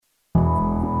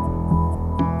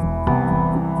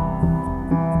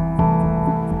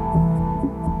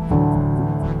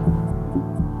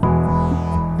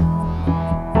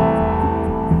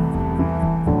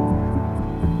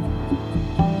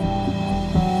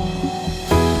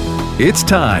It's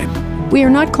time. We are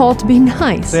not called to be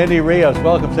nice. Sandy Rios,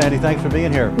 welcome, Sandy. Thanks for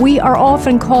being here. We are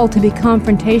often called to be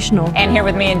confrontational. And here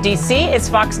with me in D.C. is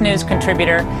Fox News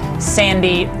contributor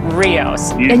Sandy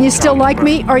Rios. And you still like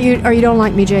me, or you don't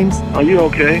like me, James? Are you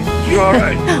okay? You all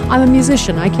right? I'm a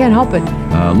musician. I can't help it.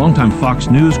 Longtime Fox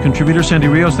News contributor Sandy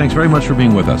Rios, thanks very much for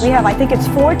being with us. We have, I think it's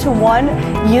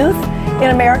 4-1 youth in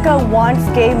America wants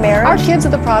gay marriage. Our kids are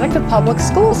the product of public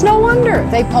schools. No wonder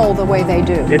they poll the way they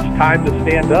do. It's time to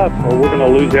stand up or we're going to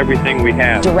lose everything we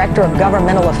have. Director of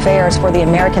Governmental Affairs for the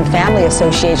American Family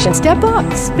Association. Step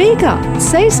up, speak up,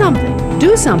 say something,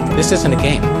 do something. This isn't a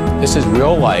game. This is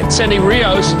real life. Sandy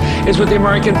Rios is with the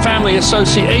American Family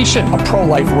Association, a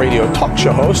pro-life radio talk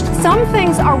show host. Some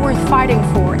things are worth fighting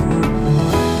for.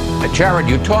 Jared,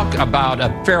 you talk about a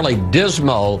fairly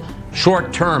dismal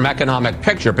short-term economic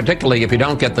picture, particularly if you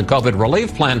don't get the COVID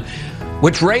relief plan,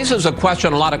 which raises a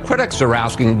question a lot of critics are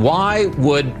asking. Why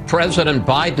would President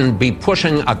Biden be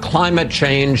pushing a climate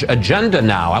change agenda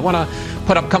now? I want to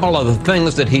put up a couple of the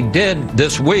things that he did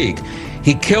this week.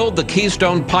 He killed the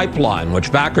Keystone Pipeline,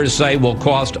 which backers say will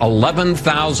cost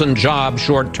 11,000 jobs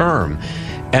short-term.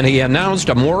 And he announced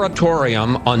a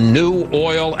moratorium on new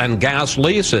oil and gas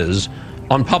leases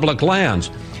on public lands.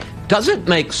 Does it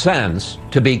make sense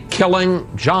to be killing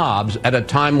jobs at a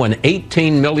time when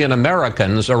 18 million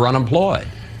Americans are unemployed?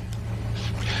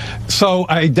 So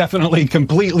I definitely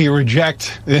completely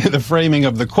reject the framing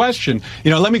of the question.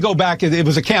 Let me go back. It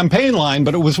was a campaign line,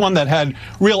 but it was one that had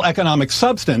real economic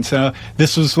substance.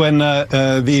 This was when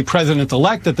the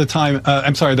president-elect at the time,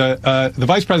 the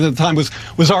vice president at the time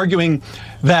was arguing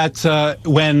that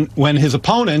when his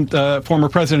opponent, former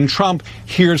President Trump,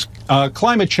 hears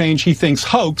climate change, he thinks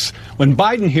hoax. When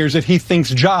Biden hears it, he thinks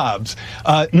jobs.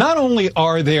 Not only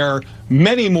are there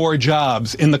many more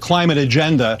jobs in the climate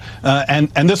agenda,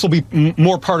 and this will be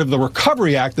more part of the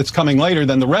Recovery Act that's coming later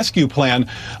than the rescue plan,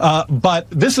 but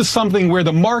this is something where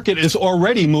the market is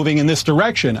already moving in this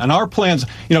direction. And our plans,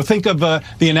 think of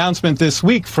the announcement this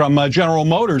week from General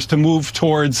Motors to move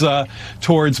towards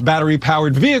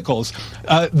battery-powered vehicles.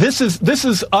 This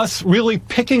is us really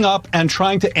picking up and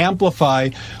trying to amplify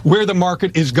where the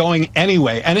market is going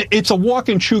anyway. And it's a walk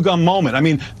and chew gum moment. I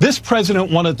mean, this president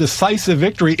won a decisive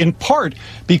victory in part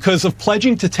because of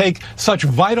pledging to take such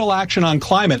vital action on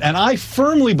climate. And I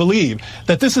firmly believe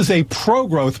that this is a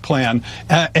pro-growth plan.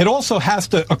 It also has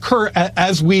to occur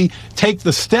as we take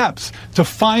the steps to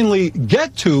finally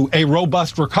get to a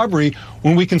robust recovery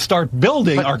when we can start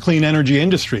building our clean energy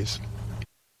industries.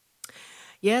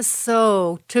 Yes,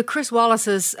 so to Chris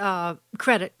Wallace's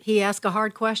credit, he asked a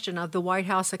hard question of the White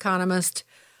House economist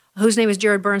whose name is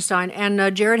Jared Bernstein,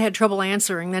 and Jared had trouble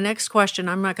answering. The next question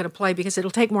I'm not going to play because it'll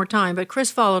take more time, but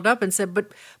Chris followed up and said,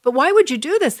 but why would you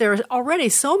do this? There are already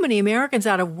so many Americans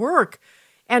out of work,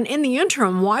 and in the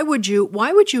interim, why would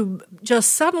you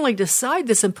just suddenly decide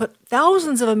this and put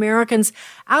thousands of Americans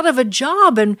out of a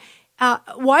job? And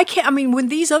when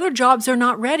these other jobs are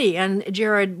not ready? And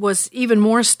Jared was even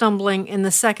more stumbling in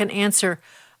the second answer.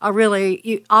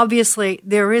 Obviously,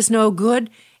 there is no good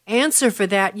answer for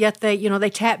that, yet they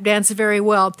tap dance very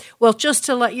well. Well, just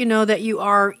to let you know that you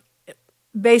are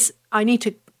I need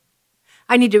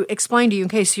to explain to you in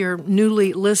case you're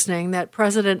newly listening that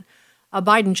President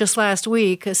Biden just last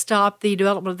week stopped the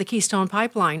development of the Keystone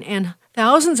Pipeline, and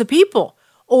thousands of people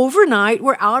overnight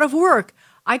were out of work.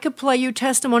 I could play you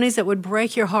testimonies that would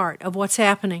break your heart of what's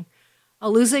happening,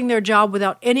 losing their job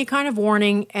without any kind of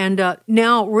warning, and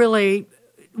now really,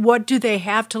 what do they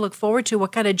have to look forward to?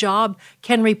 What kind of job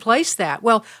can replace that?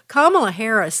 Well, Kamala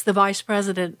Harris, the vice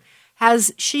president,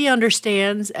 she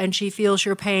understands and she feels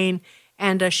your pain,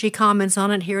 and she comments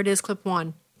on it. Here it is, clip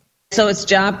one. So it's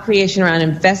job creation around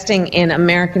investing in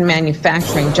American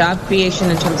manufacturing, job creation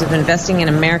in terms of investing in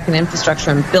American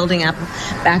infrastructure and building up,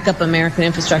 back up American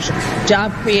infrastructure,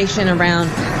 job creation around,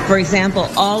 for example,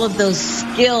 all of those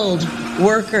skilled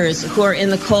workers who are in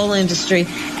the coal industry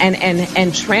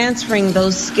and transferring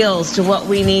those skills to what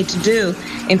we need to do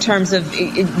in terms of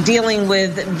dealing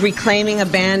with reclaiming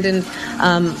abandoned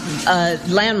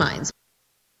landmines.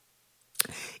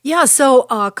 Yeah, so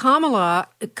Kamala,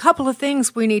 a couple of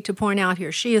things we need to point out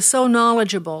here. She is so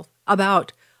knowledgeable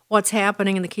about what's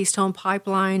happening in the Keystone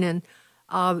Pipeline and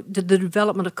the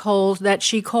development of coal that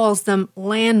she calls them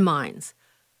landmines.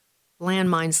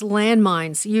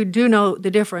 Landmines. You do know the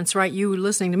difference, right? You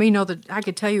listening to me know that I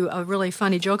could tell you a really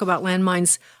funny joke about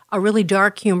landmines, a really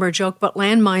dark humor joke, but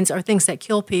landmines are things that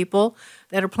kill people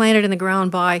that are planted in the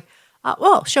ground by,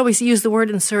 shall we use the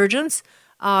word insurgents?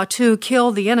 To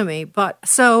kill the enemy. But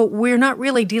so we're not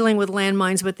really dealing with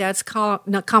landmines, but that's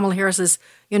Kamala Harris's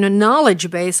knowledge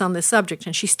base on this subject.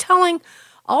 And she's telling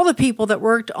all the people that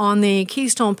worked on the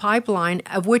Keystone Pipeline,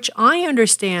 of which I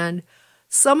understand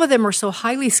some of them are so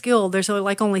highly skilled. There's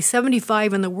only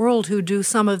 75 in the world who do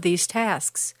some of these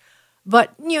tasks.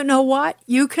 But you know what?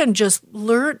 You can just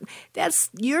learn. That's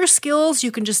your skills.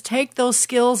 You can just take those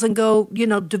skills and go,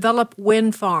 develop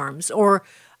wind farms or,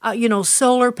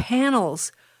 solar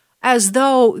panels as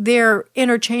though they're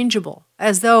interchangeable,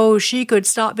 as though she could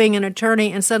stop being an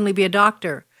attorney and suddenly be a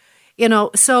doctor.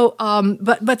 But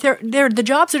the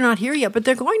jobs are not here yet, but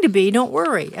they're going to be. Don't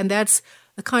worry. And that's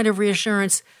the kind of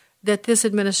reassurance that this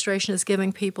administration is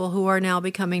giving people who are now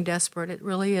becoming desperate. It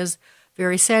really is a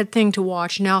very sad thing to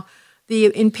watch. Now,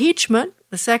 the impeachment,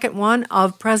 the second one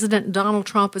of President Donald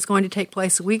Trump, is going to take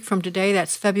place a week from today.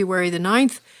 That's February the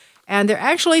 9th. And they're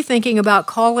actually thinking about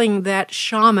calling that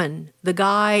shaman, the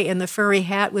guy in the furry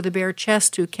hat with a bare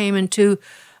chest who came into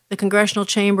the congressional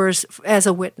chambers as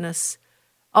a witness.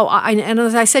 And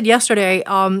as I said yesterday,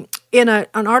 in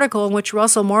an article in which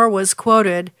Russell Moore was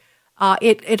quoted,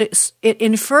 it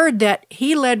inferred that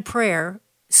he led prayer.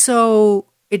 So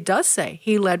it does say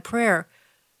he led prayer.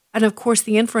 And, of course,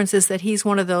 the inference is that he's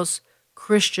one of those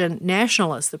Christian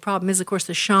nationalists. The problem is, of course,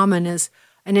 the shaman is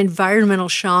an environmental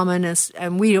shaman,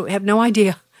 and we have no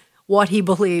idea what he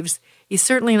believes. He's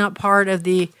certainly not part of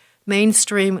the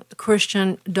mainstream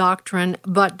Christian doctrine,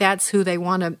 but that's who they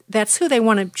want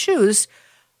to choose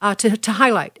to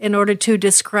highlight in order to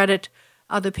discredit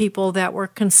the people that were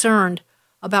concerned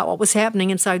about what was happening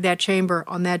inside that chamber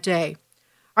on that day.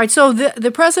 All right, so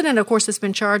the president, of course, has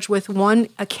been charged with one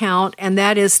account, and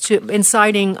that is to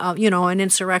inciting, an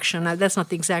insurrection. That's not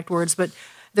the exact words, but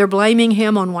they're blaming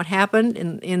him on what happened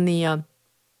in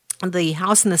the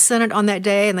House and the Senate on that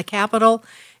day in the Capitol.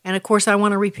 And, of course, I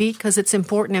want to repeat because it's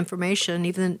important information.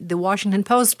 Even the Washington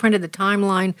Post printed the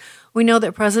timeline. We know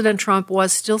that President Trump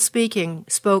was still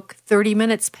spoke 30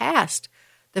 minutes past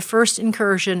the first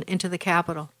incursion into the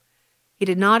Capitol. He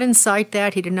did not incite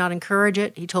that. He did not encourage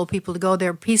it. He told people to go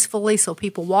there peacefully, so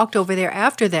people walked over there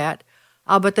after that.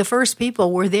 But the first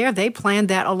people were there. They planned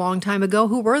that a long time ago.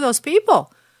 Who were those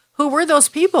people? Who were those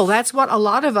people? That's what a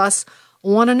lot of us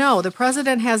want to know. The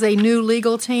president has a new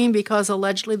legal team because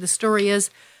allegedly the story is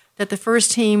that the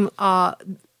first team,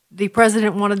 the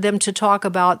president wanted them to talk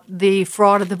about the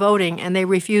fraud of the voting, and they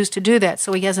refused to do that.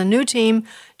 So he has a new team,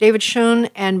 David Schoen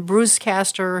and Bruce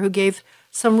Castor, who gave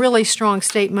some really strong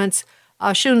statements.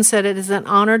 Schoen said it is an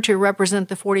honor to represent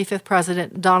the 45th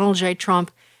president, Donald J.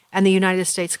 Trump, and the United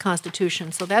States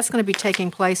Constitution. So that's going to be taking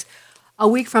place a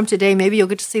week from today. Maybe you'll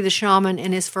get to see the shaman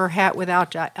in his fur hat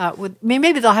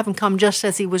maybe they'll have him come just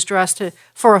as he was dressed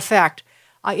for effect.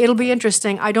 It'll be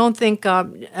interesting. I don't think,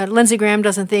 Lindsey Graham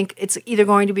doesn't think it's either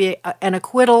going to be an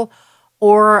acquittal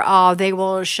or they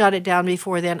will shut it down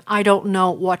before then. I don't know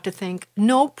what to think.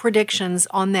 No predictions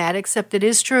on that, except it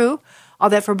is true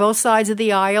that for both sides of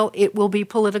the aisle, it will be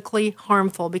politically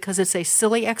harmful because it's a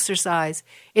silly exercise.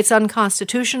 It's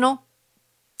unconstitutional.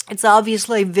 It's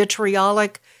obviously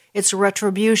vitriolic. It's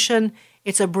retribution.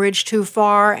 It's a bridge too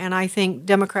far, and I think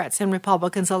Democrats and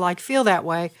Republicans alike feel that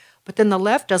way. But then the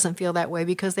left doesn't feel that way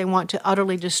because they want to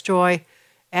utterly destroy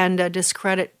and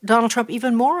discredit Donald Trump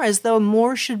even more, as though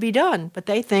more should be done. But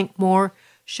they think more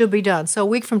should be done. So a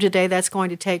week from today, that's going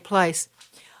to take place.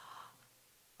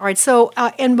 All right, so,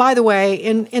 and by the way,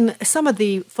 in some of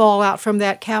the fallout from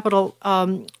that Capitol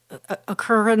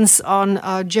occurrence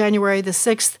on January the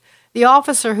 6th, the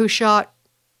officer who shot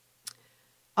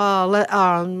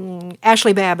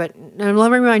Ashley Babbitt, and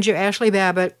let me remind you, Ashley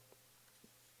Babbitt,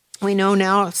 we know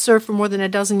now, served for more than a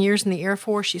dozen years in the Air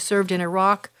Force. She served in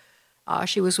Iraq.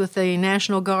 She was with the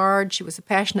National Guard. She was a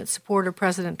passionate supporter of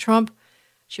President Trump.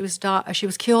 She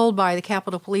was killed by the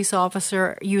Capitol Police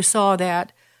officer. You saw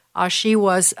that. She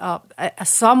was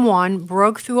someone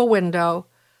broke through a window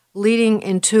leading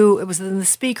into, it was in the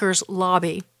speaker's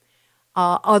lobby.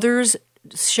 Others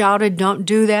shouted, "Don't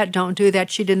do that, don't do that."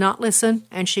 She did not listen,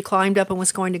 and she climbed up and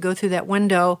was going to go through that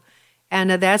window. And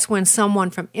that's when someone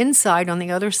from inside on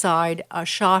the other side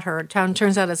shot her. It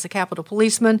turns out it's a Capitol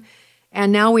policeman,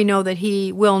 and now we know that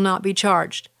he will not be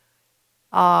charged.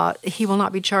 He will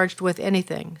not be charged with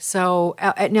anything. So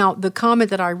now the comment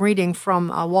that I'm reading from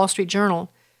Wall Street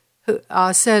Journal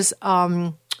says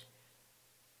the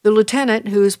lieutenant,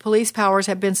 whose police powers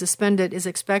have been suspended, is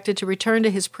expected to return to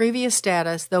his previous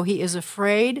status, though he is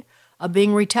afraid of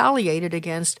being retaliated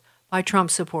against by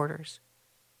Trump supporters.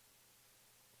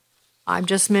 I'm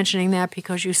just mentioning that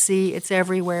because you see it's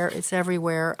everywhere. It's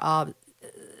everywhere.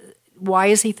 Why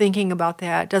is he thinking about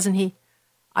that? Doesn't he?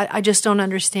 I just don't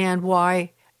understand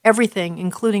why everything,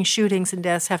 including shootings and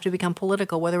deaths, have to become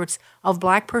political, whether it's of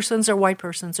black persons or white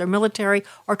persons or military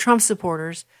or Trump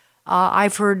supporters.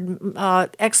 I've heard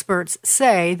experts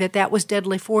say that was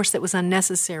deadly force that was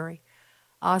unnecessary.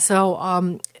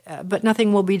 But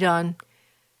nothing will be done.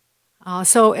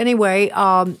 So anyway,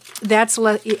 that's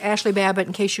Ashley Babbitt,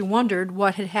 in case you wondered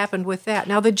what had happened with that.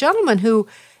 Now, the gentleman who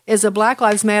is a Black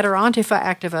Lives Matter Antifa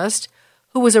activist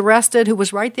who was arrested, who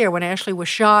was right there when Ashley was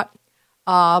shot,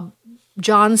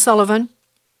 John Sullivan,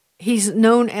 he's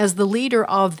known as the leader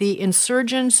of the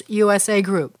Insurgents USA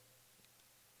group.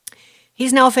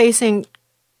 He's now facing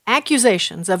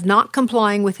accusations of not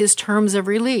complying with his terms of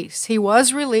release. He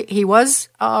was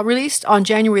released on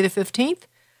January the 15th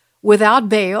without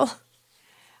bail.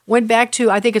 Went back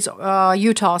to, I think it's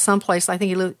Utah, someplace. I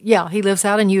think he lives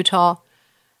out in Utah.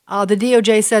 The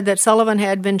DOJ said that Sullivan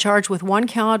had been charged with one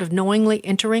count of knowingly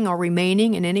entering or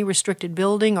remaining in any restricted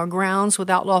building or grounds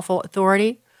without lawful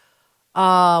authority,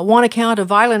 one account of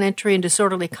violent entry and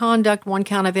disorderly conduct, one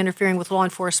count of interfering with law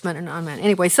enforcement and unmanned.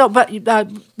 Anyway, but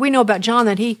we know about John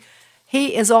that he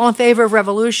is all in favor of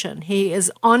revolution. He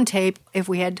is on tape. If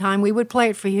we had time, we would play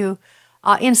it for you.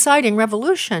 Inciting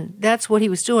revolution. That's what he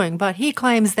was doing. But he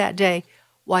claims that day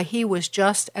why he was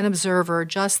just an observer,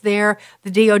 just there.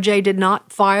 The DOJ did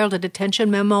not file a detention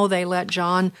memo. They let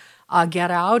John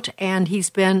get out, and he's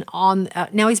been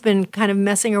now he's been kind of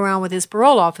messing around with his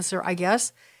parole officer, I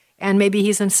guess, and maybe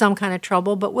he's in some kind of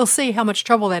trouble, but we'll see how much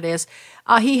trouble that is.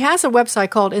 He has a website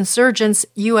called Insurgents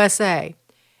USA,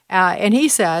 and he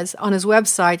says on his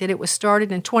website that it was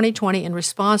started in 2020 in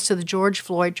response to the George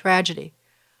Floyd tragedy.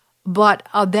 But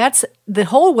the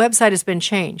whole website has been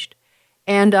changed.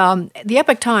 And the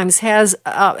Epoch Times has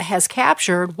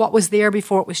captured what was there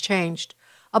before it was changed.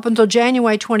 Up until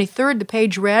January 23rd, the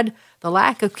page read, "The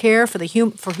lack of care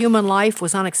for human life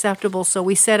was unacceptable, so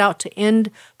we set out to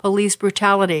end police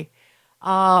brutality.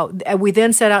 We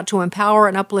then set out to empower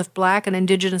and uplift Black and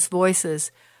Indigenous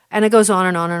voices." And it goes on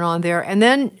and on and on there. And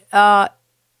then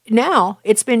now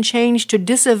it's been changed to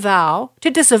disavow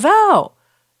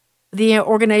the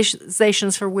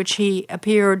organizations for which he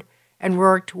appeared and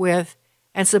worked with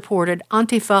and supported,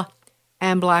 Antifa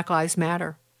and Black Lives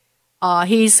Matter.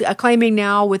 He's claiming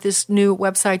now with this new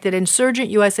website that Insurgent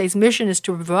USA's mission is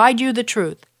to provide you the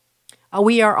truth.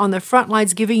 We are on the front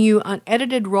lines giving you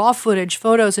unedited raw footage,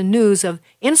 photos, and news of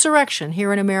insurrection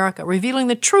here in America, revealing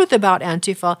the truth about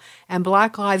Antifa and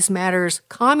Black Lives Matter's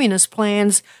communist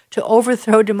plans to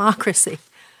overthrow democracy.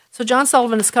 So John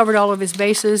Sullivan has covered all of his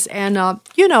bases, and,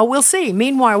 we'll see.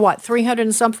 Meanwhile, 300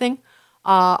 and something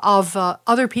of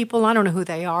other people, I don't know who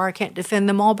they are, I can't defend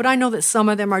them all, but I know that some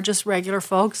of them are just regular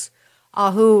folks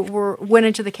who went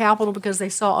into the Capitol because they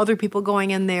saw other people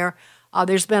going in there.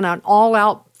 There's been an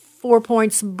all-out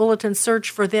 4-point bulletin search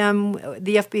for them.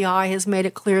 The FBI has made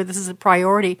it clear this is a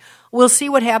priority. We'll see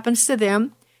what happens to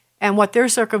them and what their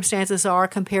circumstances are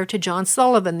compared to John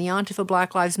Sullivan, the Antifa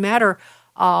Black Lives Matter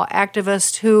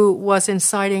activist who was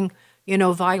inciting,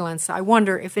 violence. I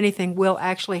wonder if anything will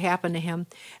actually happen to him.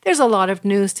 There's a lot of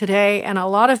news today and a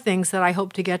lot of things that I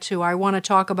hope to get to. I want to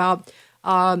talk about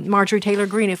Marjorie Taylor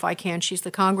Greene, if I can. She's the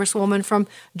congresswoman from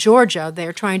Georgia.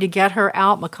 They're trying to get her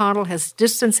out. McConnell has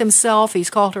distanced himself. He's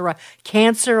called her a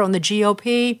cancer on the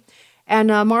GOP. And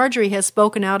Marjorie has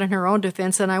spoken out in her own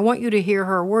defense, and I want you to hear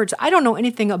her words. I don't know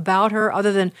anything about her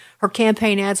other than her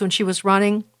campaign ads when she was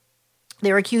running.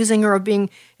 They're accusing her of being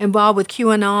involved with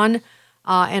QAnon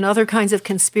and other kinds of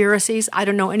conspiracies. I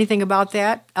don't know anything about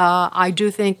that. I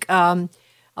do think a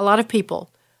lot of people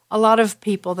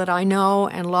that I know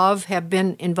and love have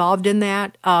been involved in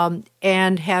that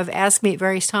and have asked me at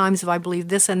various times if I believe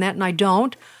this and that, and I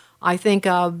don't. I think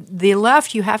the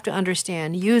left, you have to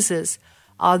understand, uses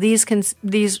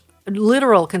these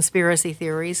literal conspiracy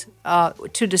theories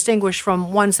to distinguish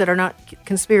from ones that are not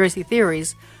conspiracy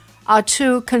theories,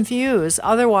 to confuse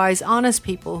otherwise honest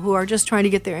people who are just trying to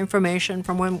get their information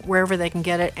from wherever they can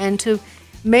get it, and to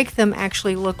make them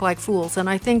actually look like fools. And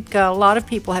I think a lot of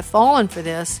people have fallen for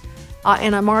this,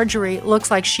 and Marjorie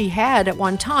looks like she had at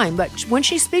one time. But when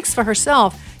she speaks for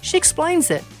herself, she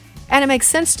explains it, and it makes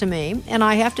sense to me. And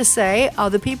I have to say,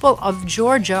 the people of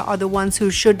Georgia are the ones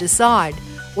who should decide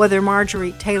whether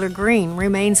Marjorie Taylor Greene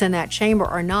remains in that chamber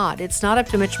or not. It's not up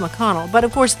to Mitch McConnell. But,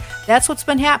 of course, that's what's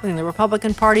been happening. The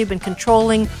Republican Party has been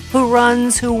controlling who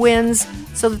runs, who wins,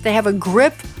 so that they have a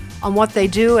grip on what they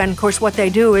do. And, of course, what they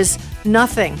do is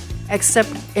nothing except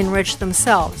enrich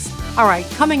themselves. All right,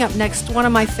 coming up next, one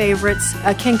of my favorites,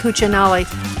 Ken Cuccinelli.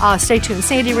 Stay tuned.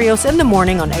 Sandy Rios in the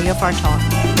morning on AFR Talk.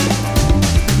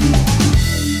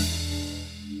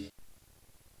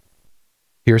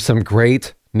 Here's some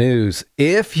great news.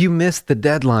 If you missed the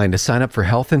deadline to sign up for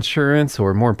health insurance,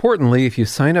 or more importantly, if you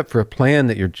sign up for a plan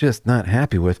that you're just not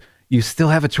happy with, you still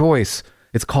have a choice.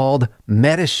 It's called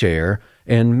Medi-Share,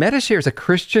 and Medi-Share is a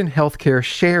Christian healthcare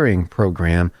sharing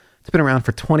program. It's been around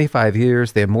for 25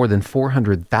 years. They have more than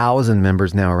 400,000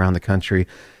 members now around the country.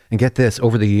 And get this,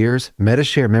 over the years,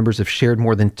 Medi-Share members have shared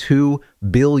more than $2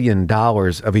 billion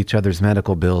of each other's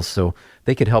medical bills, so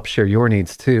they could help share your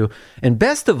needs too. And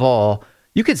best of all,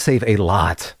 you could save a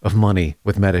lot of money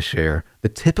with Medi-Share. The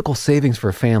typical savings for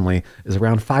a family is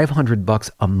around $500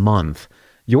 a month.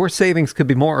 Your savings could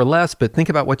be more or less, but think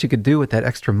about what you could do with that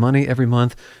extra money every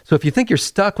month. So if you think you're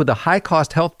stuck with a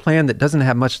high-cost health plan that doesn't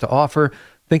have much to offer,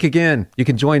 think again. You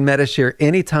can join Medi-Share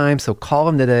anytime, so call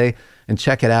them today and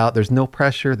check it out. There's no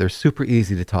pressure. They're super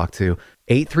easy to talk to.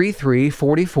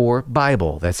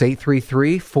 833-44-BIBLE. That's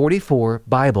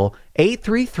 833-44-BIBLE.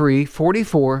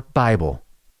 833-44-BIBLE.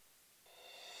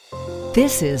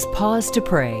 This is Pause to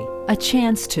Pray, a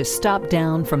chance to stop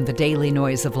down from the daily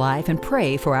noise of life and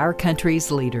pray for our country's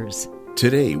leaders.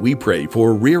 Today, we pray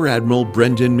for Rear Admiral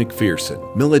Brendan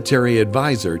McPherson, military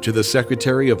advisor to the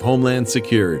Secretary of Homeland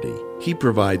Security. He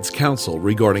provides counsel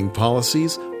regarding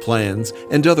policies, plans,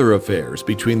 and other affairs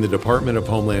between the Department of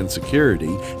Homeland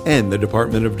Security and the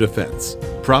Department of Defense.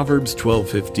 Proverbs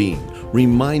 12:15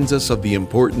 reminds us of the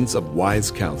importance of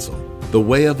wise counsel. The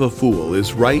way of a fool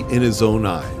is right in his own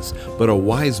eyes, but a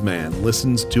wise man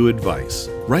listens to advice.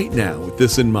 Right now, with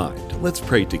this in mind, let's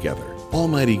pray together.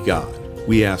 Almighty God,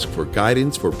 we ask for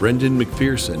guidance for Brendan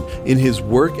McPherson in his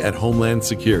work at Homeland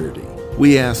Security.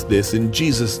 We ask this in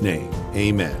Jesus' name.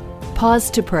 Amen.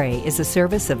 Pause to Pray is a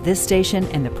service of this station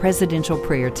and the Presidential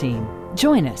Prayer Team.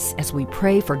 Join us as we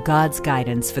pray for God's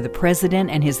guidance for the President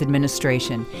and his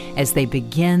administration as they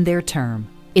begin their term.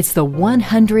 It's the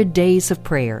 100 Days of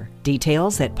Prayer.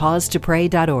 Details at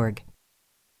pausetopray.org.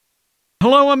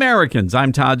 Hello, Americans.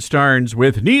 I'm Todd Starnes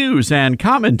with news and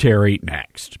commentary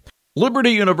next. Liberty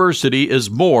University is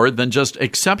more than just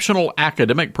exceptional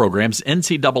academic programs,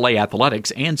 NCAA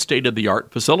athletics, and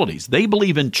state-of-the-art facilities. They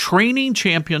believe in training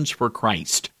champions for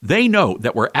Christ. They know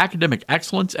that where academic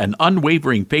excellence and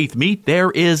unwavering faith meet,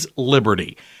 there is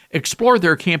liberty. Explore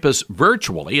their campus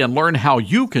virtually and learn how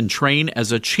you can train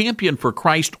as a champion for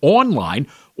Christ online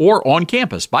or on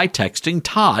campus by texting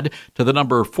Todd to the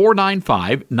number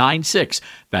 49596.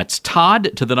 That's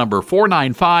Todd to the number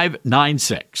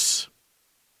 49596.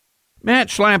 Matt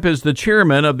Schlapp is the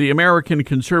chairman of the American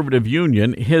Conservative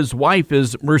Union. His wife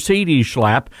is Mercedes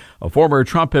Schlapp, a former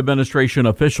Trump administration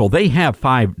official. They have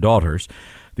 5 daughters.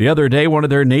 The other day, one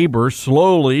of their neighbors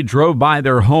slowly drove by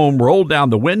their home, rolled down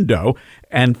the window,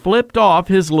 and flipped off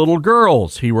his little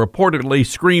girls. He reportedly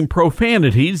screamed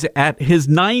profanities at his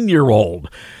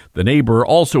 9-year-old. The neighbor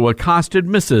also accosted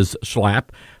Mrs. Schlapp.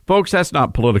 Folks, that's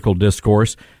not political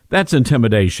discourse. That's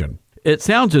intimidation. It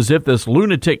sounds as if this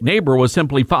lunatic neighbor was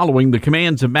simply following the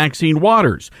commands of Maxine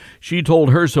Waters. She told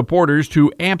her supporters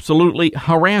to absolutely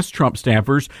harass Trump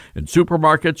staffers in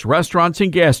supermarkets, restaurants,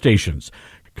 and gas stations.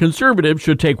 Conservatives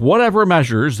should take whatever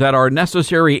measures that are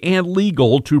necessary and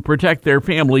legal to protect their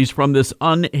families from this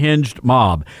unhinged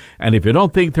mob. And if you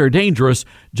don't think they're dangerous,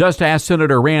 just ask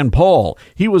Senator Rand Paul.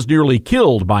 He was nearly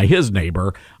killed by his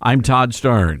neighbor. I'm Todd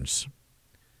Starnes.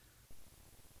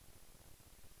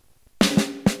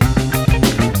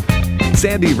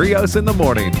 Sandy Rios in the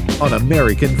morning on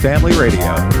American Family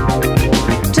Radio.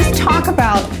 Just talk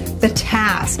about the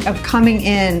task of coming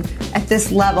in at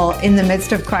this level in the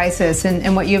midst of crisis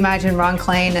and what you imagine Ron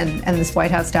Klain and this White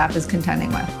House staff is contending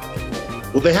with.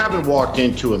 Well, they haven't walked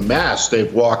into a mess.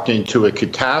 They've walked into a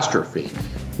catastrophe.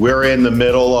 We're in the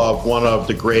middle of one of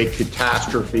the great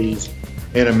catastrophes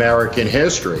in American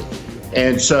history.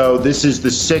 And so this is the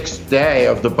 6th day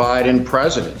of the Biden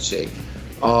presidency.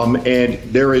 And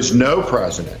there is no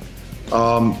president,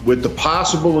 with the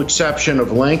possible exception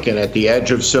of Lincoln at the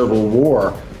edge of Civil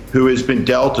War, who has been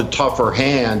dealt a tougher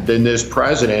hand than this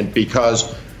president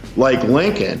because, like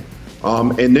Lincoln,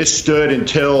 and this stood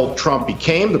until Trump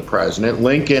became the president,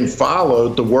 Lincoln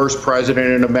followed the worst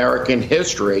president in American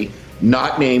history,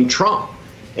 not named Trump.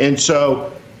 And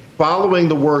so following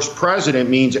the worst president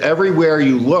means everywhere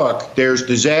you look, there's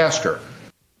disaster.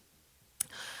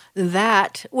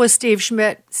 That was Steve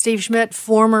Schmidt. Steve Schmidt,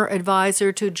 former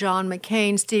advisor to John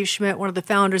McCain. Steve Schmidt, one of the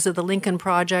founders of the Lincoln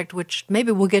Project, which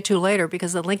maybe we'll get to later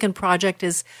because the Lincoln Project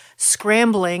is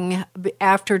scrambling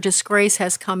after disgrace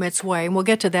has come its way. And we'll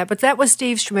get to that. But that was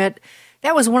Steve Schmidt.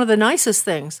 That was one of the nicest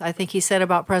things I think he said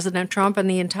about President Trump. And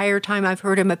the entire time I've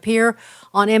heard him appear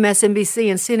on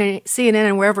MSNBC and CNN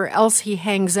and wherever else he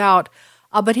hangs out.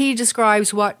 But he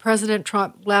describes what President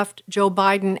Trump left Joe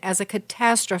Biden as a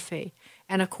catastrophe.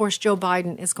 And, of course, Joe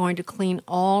Biden is going to clean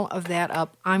all of that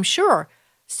up, I'm sure,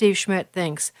 Steve Schmidt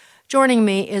thinks. Joining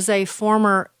me is a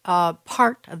former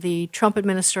part of the Trump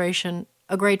administration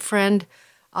a great friend.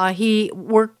 He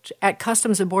worked at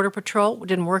Customs and Border Patrol.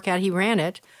 Didn't work out, he ran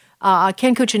it.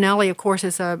 Ken Cuccinelli, of course,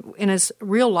 is in his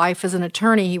real life as an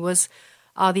attorney. He was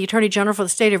the Attorney General for the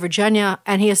state of Virginia,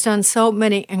 and he has done so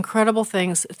many incredible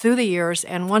things through the years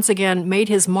and once again made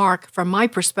his mark, from my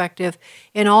perspective,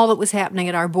 in all that was happening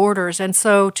at our borders. And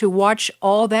so to watch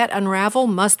all that unravel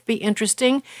must be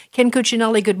interesting. Ken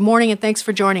Cuccinelli, good morning, and thanks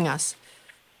for joining us.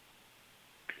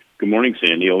 Good morning,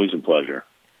 Sandy. Always a pleasure.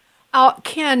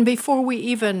 Ken, before we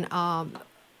even,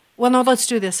 let's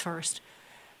do this first.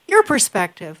 Your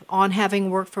perspective on having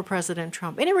worked for President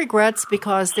Trump. Any regrets?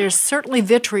 Because there's certainly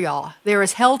vitriol. There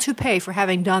is hell to pay for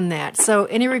having done that. So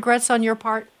any regrets on your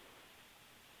part?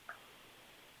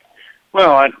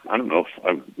 Well, I don't know if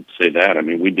I would say that. I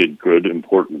mean, we did good,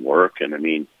 important work. And I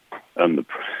mean,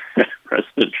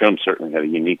 President Trump certainly had a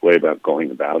unique way about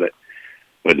going about it.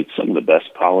 But it's some of the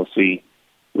best policy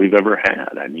we've ever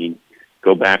had. I mean,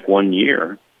 go back 1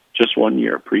 year, just 1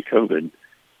 year, pre-COVID,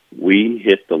 we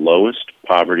hit the lowest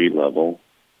poverty level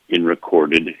in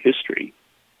recorded history.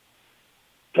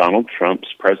 Donald Trump's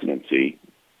presidency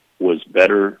was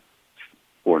better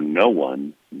for no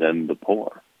one than the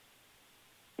poor.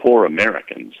 Poor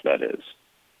Americans, that is.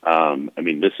 I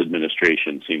mean, this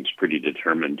administration seems pretty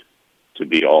determined to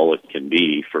be all it can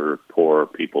be for poor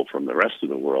people from the rest of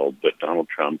the world, but Donald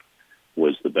Trump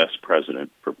was the best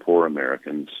president for poor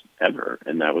Americans ever,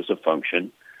 and that was a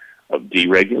function of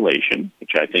deregulation,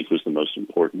 which I think was the most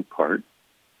important part.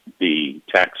 The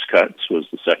tax cuts was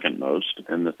the second most,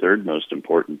 and the third most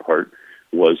important part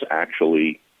was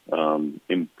actually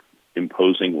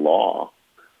imposing law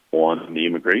on the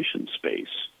immigration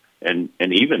space. And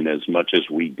even as much as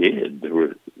we did,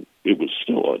 it was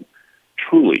still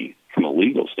truly, from a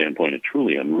legal standpoint, a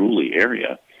truly unruly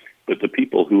area. But the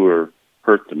people who were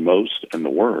hurt the most and the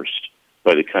worst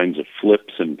by the kinds of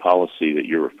flips in policy that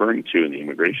you're referring to in the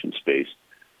immigration space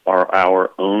are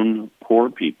our own poor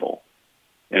people.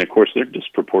 And, of course, they're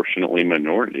disproportionately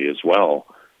minority as well.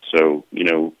 So, you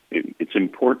know, it's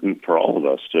important for all of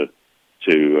us to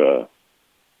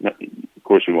of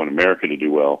course, we want America to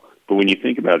do well, but when you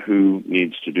think about who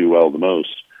needs to do well the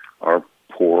most, our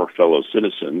poor fellow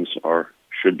citizens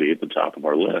should be at the top of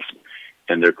our list,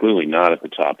 and they're clearly not at the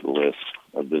top of the list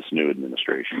of this new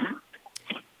administration.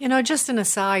 You know, just an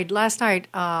aside, last night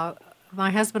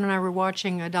my husband and I were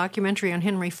watching a documentary on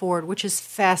Henry Ford, which is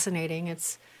fascinating.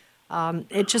 It's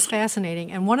just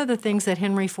fascinating. And one of the things that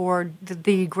Henry Ford,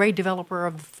 the great developer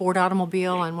of the Ford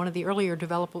automobile and one of the earlier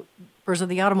developers of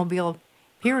the automobile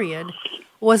period,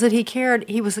 was that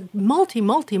he was a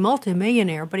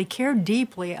multi-millionaire, but he cared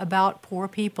deeply about poor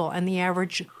people and the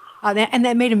average, and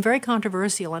that made him very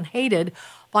controversial and hated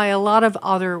by a lot of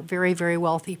other very, very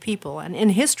wealthy people. And in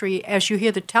history, as you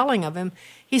hear the telling of him,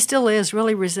 he still is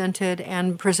really resented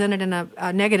and presented in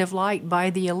a negative light by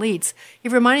the elites. He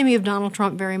reminded me of Donald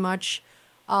Trump very much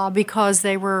because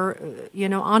they were,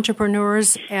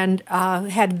 entrepreneurs and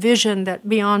had vision that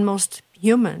beyond most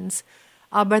humans.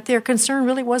 But their concern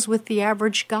really was with the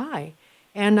average guy.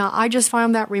 And I just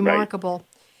found that remarkable.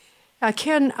 Right.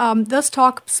 Ken, let's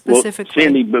talk specifically. Well,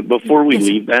 Sandy, but before we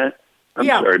leave that,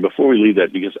 before we leave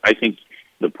that, because I think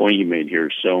the point you made here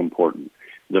is so important.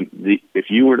 If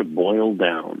you were to boil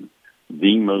down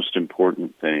the most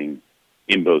important thing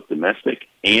in both domestic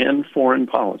and foreign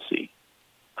policy,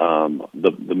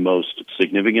 the most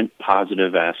significant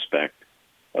positive aspect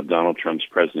of Donald Trump's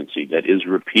presidency that is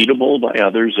repeatable by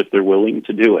others if they're willing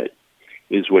to do it,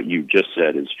 is what you just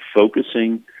said, is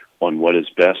focusing on what is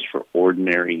best for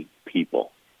ordinary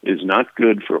people. It is not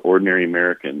good for ordinary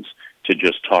Americans to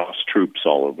just toss troops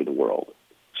all over the world.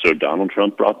 So Donald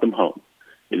Trump brought them home.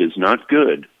 It is not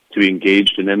good to be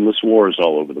engaged in endless wars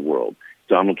all over the world.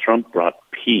 Donald Trump brought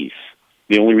peace.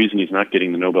 The only reason he's not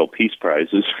getting the Nobel Peace Prize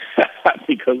is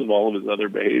because of all of his other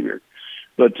behavior.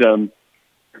 But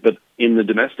in the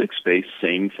domestic space,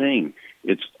 same thing.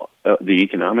 It's the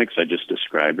economics I just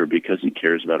described are because he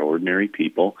cares about ordinary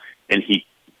people, and he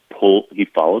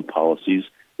followed policies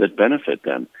that benefit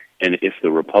them. And if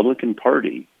the Republican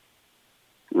Party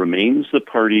remains the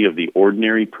party of the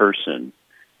ordinary person,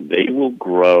 they will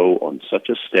grow on such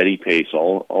a steady pace.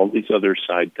 All these other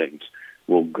side things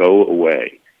will go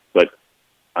away. But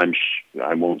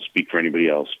I won't speak for anybody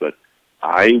else, but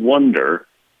I wonder,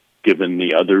 given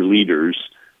the other leaders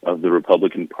of the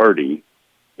Republican Party,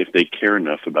 if they care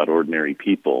enough about ordinary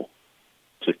people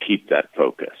to keep that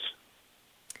focus.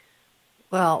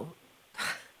 Well,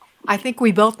 I think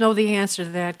we both know the answer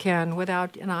to that, Ken.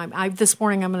 This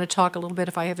morning I'm going to talk a little bit,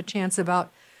 if I have a chance,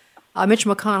 about Mitch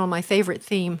McConnell, my favorite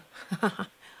theme.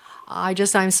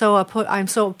 I'm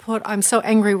so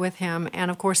angry with him. And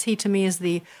of course, he to me is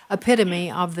the epitome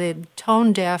of the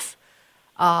tone deaf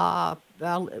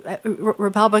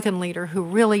Republican leader who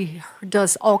really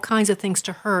does all kinds of things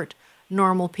to hurt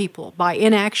normal people by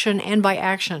inaction and by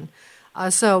action.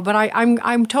 But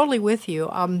I'm totally with you.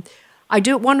 I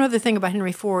do one other thing about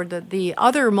Henry Ford, that the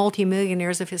other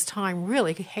multimillionaires of his time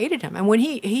really hated him. And when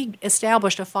he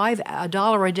established a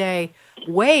 $5 a day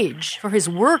wage for his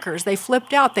workers, they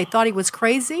flipped out. They thought he was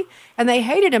crazy, and they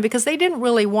hated him because they didn't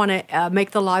really want to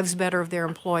make the lives better of their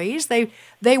employees. They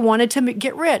wanted to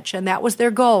get rich, and that was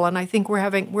their goal. And I think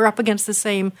we're up against the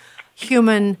same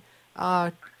human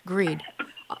greed.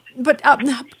 But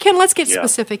Ken, let's get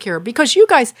specific here, because you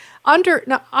guys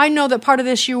I know that part of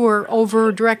this you were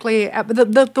over directly at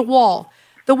the wall.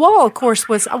 The wall, of course,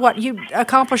 was what you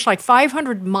accomplished, like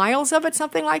 500 miles of it,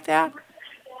 something like that.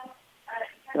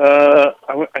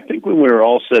 I think when we were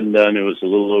all said and done, it was a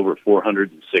little over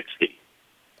 460.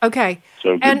 Okay,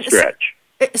 so good stretch.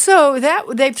 So that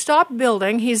they've stopped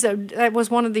building. That was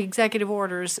one of the executive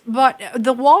orders. But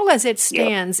the wall, as it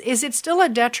stands, is it still a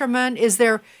detriment? Is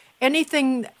there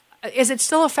anything? Is it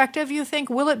still effective, you think?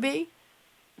 Will it be?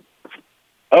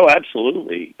 Oh,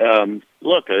 absolutely.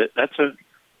 Look, that's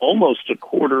almost a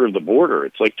quarter of the border.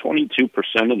 It's like 22%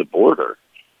 of the border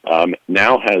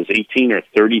now has 18 or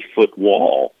 30-foot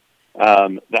wall.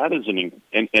 That is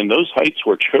and those heights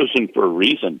were chosen for a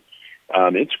reason.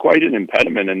 It's quite an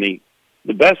impediment. And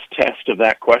the best test of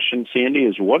that question, Sandy,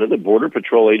 is what do the Border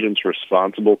Patrol agents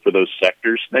responsible for those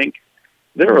sectors think?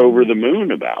 They're over the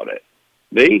moon about it.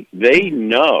 They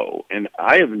know, and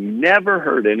I have never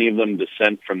heard any of them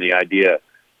dissent from the idea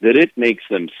that it makes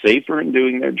them safer in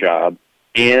doing their job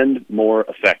and more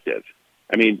effective.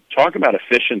 I mean, talk about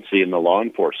efficiency in the law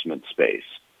enforcement space.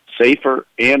 Safer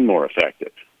and more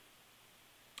effective.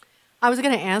 I was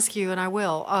going to ask you, and I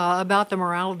will, about the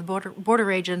morale of the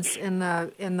border agents in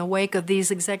the wake of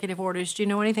these executive orders. Do you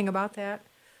know anything about that?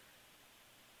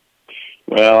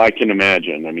 Well, I can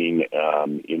imagine. I mean,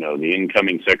 the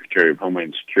incoming Secretary of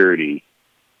Homeland Security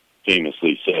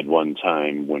famously said one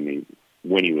time when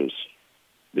he was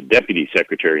the Deputy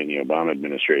Secretary in the Obama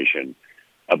administration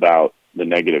about the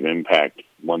negative impact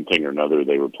one thing or another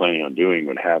they were planning on doing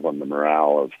would have on the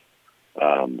morale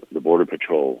of the Border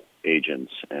Patrol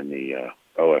agents and the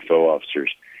OFO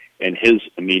officers. And his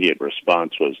immediate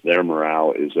response was, their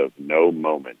morale is of no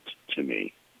moment to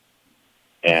me.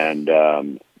 And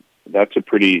that's a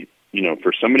pretty,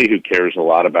 for somebody who cares a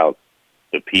lot about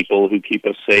the people who keep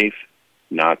us safe,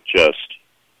 not just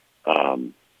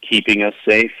keeping us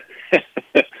safe,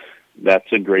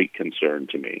 that's a great concern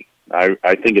to me.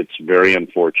 I think it's very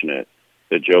unfortunate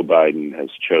that Joe Biden has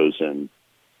chosen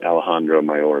Alejandro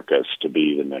Mayorkas to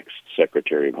be the next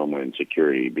Secretary of Homeland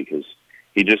Security, because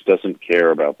he just doesn't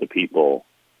care about the people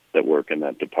that work in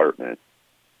that department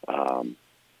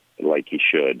like he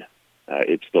should.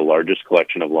 It's the largest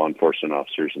collection of law enforcement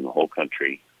officers in the whole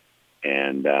country,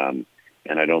 and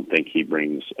I don't think he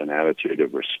brings an attitude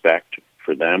of respect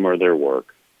for them or their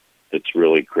work that's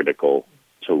really critical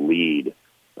to lead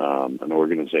an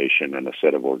organization and a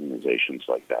set of organizations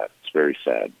like that. It's very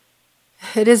sad.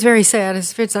 It is very sad.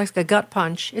 It's like a gut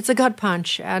punch. It's a gut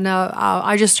punch. And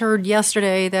I just heard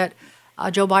yesterday that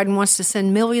Joe Biden wants to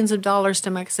send millions of dollars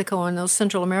to Mexico and those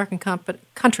Central American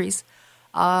countries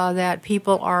that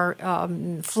people are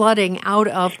flooding out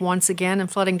of once again and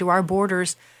flooding to our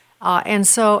borders. And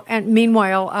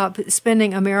meanwhile,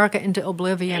 spending America into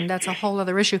oblivion. That's a whole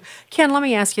other issue. Ken, let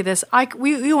me ask you this.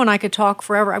 You and I could talk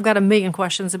forever. I've got a million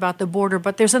questions about the border,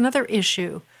 but there's another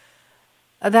issue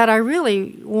that I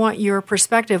really want your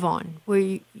perspective on.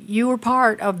 You were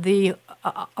part of the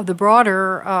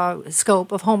broader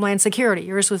scope of Homeland Security.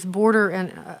 Yours was Border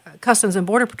and Customs and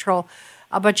Border Patrol,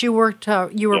 but you worked.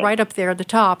 You were right up there at the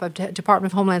top of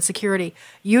Department of Homeland Security.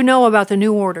 You know about the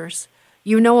new orders.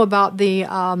 You know about the.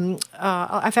 In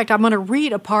fact, I'm going to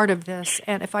read a part of this,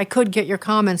 and if I could get your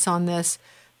comments on this,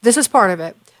 this is part of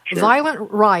it. Sure. Violent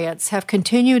riots have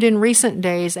continued in recent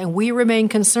days, and we remain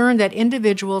concerned that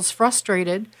individuals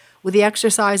frustrated with the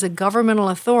exercise of governmental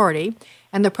authority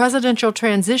and the presidential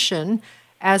transition,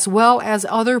 as well as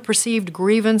other perceived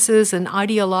grievances and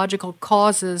ideological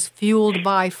causes fueled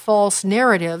by false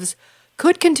narratives,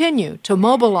 could continue to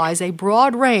mobilize a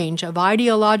broad range of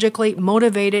ideologically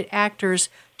motivated actors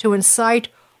to incite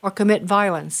or commit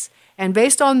violence. And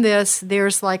based on this,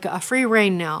 there's like a free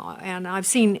rein now. And I've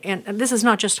seen, and this is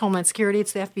not just Homeland Security,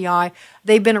 it's the FBI.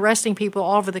 They've been arresting people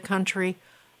all over the country.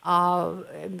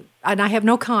 And I have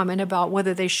no comment about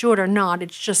whether they should or not.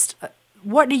 It's just,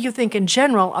 what do you think in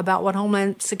general about what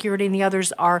Homeland Security and the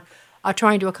others are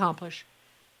trying to accomplish?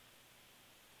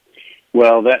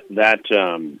 Well,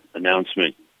 that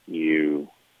announcement you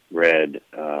read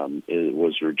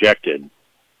was rejected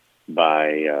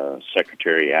by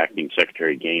Acting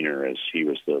Secretary Gaynor, as he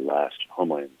was the last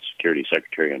Homeland Security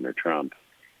Secretary under Trump.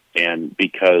 And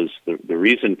because the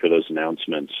reason for those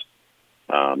announcements,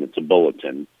 it's a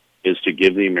bulletin, is to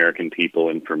give the American people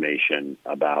information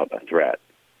about a threat.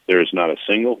 There is not a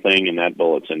single thing in that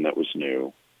bulletin that was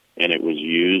new, and it was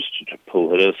used to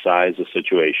politicize the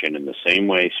situation in the same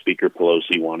way Speaker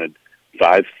Pelosi wanted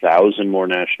 5,000 more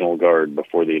National Guard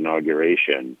before the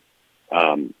inauguration.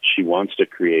 She wants to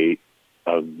create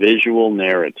a visual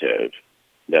narrative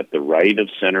that the right of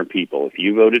center people, if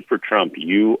you voted for Trump,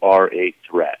 you are a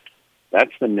threat.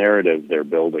 That's the narrative they're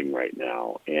building right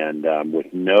now. And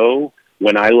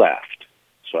when I left,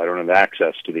 so I don't have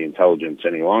access to the intelligence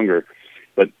any longer,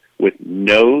 but with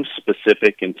no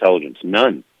specific intelligence,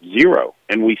 none, zero,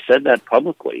 and we said that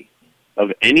publicly,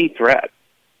 of any threat.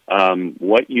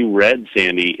 What you read,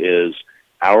 Sandy, is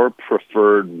our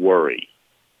preferred worry.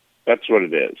 That's what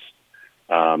it is.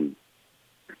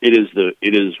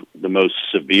 It is the most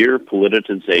severe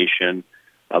politicization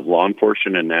of law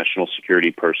enforcement and national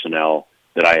security personnel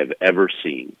that I have ever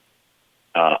seen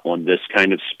on this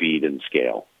kind of speed and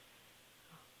scale.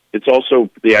 It's also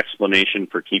the explanation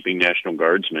for keeping National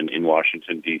Guardsmen in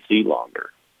Washington, D.C.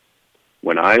 longer.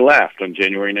 When I left on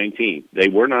January 19th, they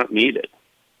were not needed.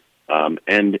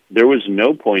 And there was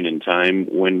no point in time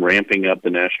when ramping up the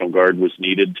National Guard was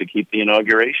needed to keep the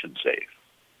inauguration safe.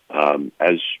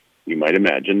 As you might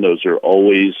imagine, those are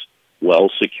always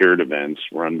well-secured events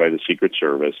run by the Secret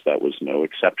Service. That was no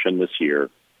exception this year.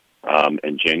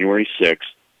 And January 6th,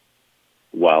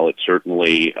 while it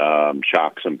certainly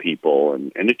shocked some people,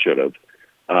 and it should have,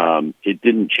 it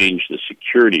didn't change the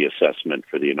security assessment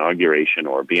for the inauguration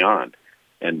or beyond.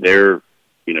 And they're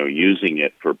using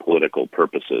it for political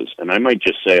purposes. And I might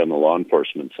just say on the law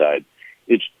enforcement side,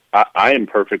 I am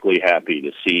perfectly happy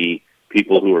to see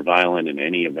people who are violent in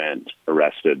any event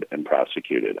arrested and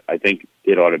prosecuted. I think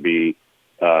it ought to be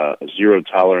a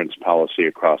zero-tolerance policy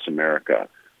across America.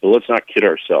 But let's not kid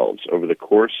ourselves. Over the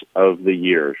course of the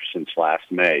year, since last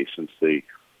May, since the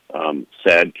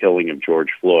sad killing of George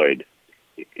Floyd,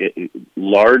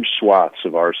 large swaths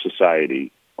of our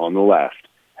society on the left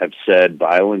have said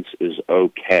violence is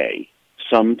okay,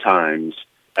 sometimes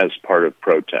as part of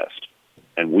protest.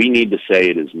 And we need to say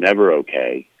it is never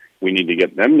okay. We need to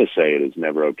get them to say it is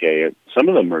never okay. Some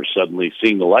of them are suddenly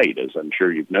seeing the light, as I'm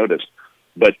sure you've noticed.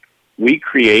 But we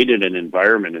created an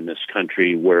environment in this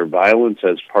country where violence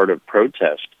as part of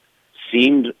protest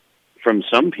seemed, from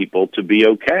some people, to be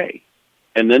okay.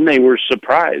 And then they were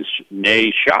surprised,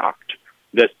 nay, shocked,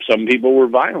 that some people were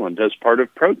violent as part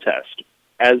of protest,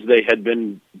 as they had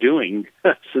been doing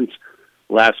since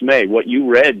last May. What you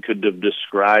read could have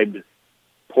described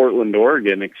Portland,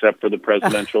 Oregon, except for the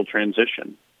presidential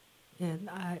transition.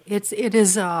 It's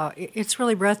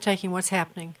really breathtaking what's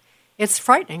happening. It's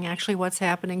frightening, actually, what's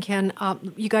happening. Ken,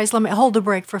 you guys, let me hold the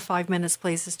break for 5 minutes,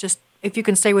 please. It's just, if you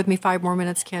can stay with me 5 more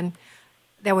minutes, Ken,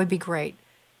 that would be great.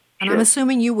 And sure. I'm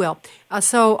assuming you will.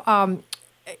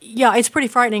 Yeah, it's pretty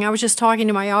frightening. I was just talking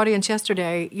to my audience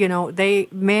yesterday. They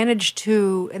managed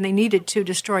to, and they needed to,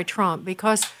 destroy Trump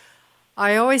because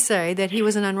I always say that he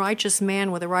was an unrighteous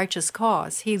man with a righteous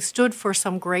cause. He stood for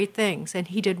some great things, and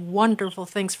he did wonderful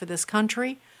things for this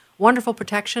country, wonderful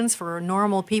protections for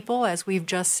normal people, as we've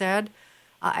just said.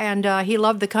 And he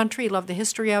loved the country, he loved the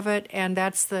history of it, and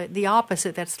that's the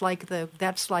opposite. That's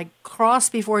like cross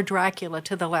before Dracula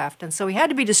to the left, and so he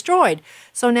had to be destroyed.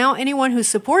 So now anyone who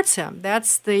supports him,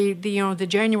 that's the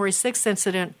January 6th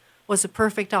incident was a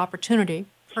perfect opportunity,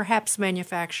 perhaps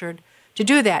manufactured, to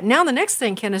do that. Now the next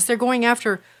thing, Ken, is they're going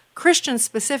after Christians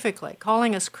specifically,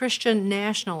 calling us Christian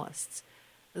nationalists.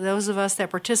 Those of us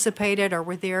that participated or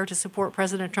were there to support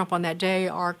President Trump on that day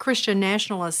are Christian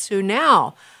nationalists who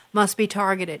now must be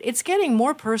targeted. It's getting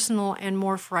more personal and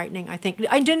more frightening, I think.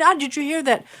 Did you hear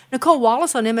that Nicole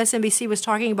Wallace on MSNBC was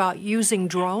talking about using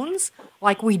drones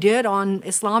like we did on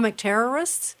Islamic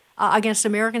terrorists against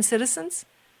American citizens?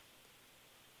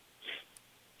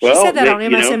 She said that on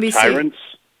MSNBC. Tyrants,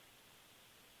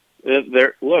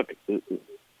 look,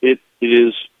 it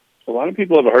is, a lot of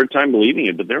people have a hard time believing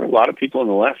it, but there are a lot of people on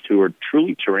the left who are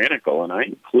truly tyrannical, and I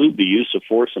include the use of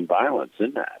force and violence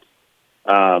in that.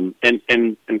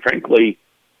 And frankly,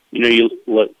 you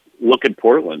look at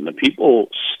Portland. The people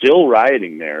still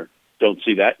rioting there. Don't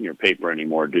see that in your paper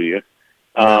anymore, do you?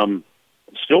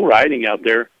 Still rioting out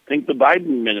there. Think the Biden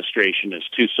administration is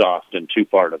too soft and too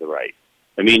far to the right.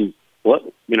 I mean,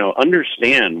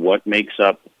 understand what makes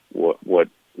up what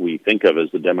we think of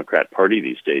as the Democrat Party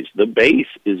these days. The base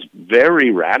is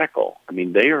very radical. I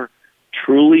mean, they are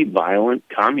truly violent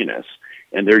communists,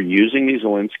 and they're using these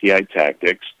Zelenskyite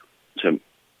tactics to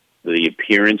the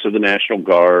appearance of the National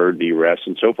Guard, the arrests,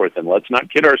 and so forth. And let's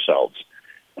not kid ourselves.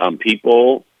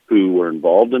 People who were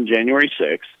involved on January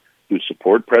 6th, who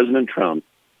support President Trump,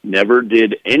 never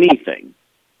did anything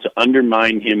to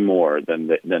undermine him more than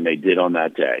they did on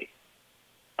that day.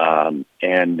 And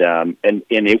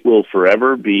it will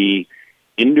forever be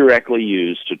indirectly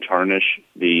used to tarnish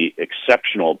the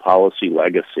exceptional policy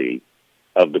legacy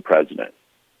of the president.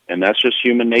 And that's just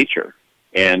human nature.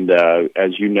 And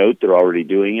as you note, they're already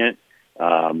doing it.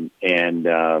 And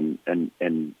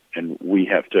we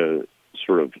have to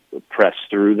sort of press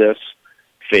through this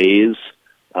phase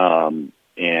and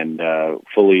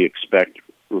fully expect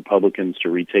Republicans to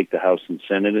retake the House and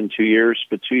Senate in 2 years.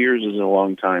 But 2 years is a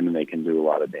long time, and they can do a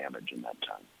lot of damage in that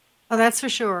time. Oh, that's for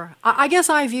sure. I guess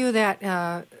I view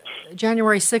that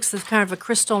January 6th as kind of a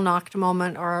Kristallnacht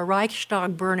moment or a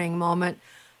Reichstag burning moment.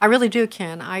 I really do,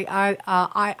 Ken.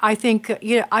 I think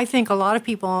I think a lot of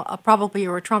people, probably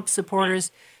who are Trump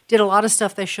supporters, did a lot of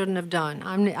stuff they shouldn't have done.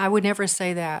 I would never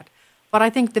say that, but I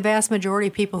think the vast majority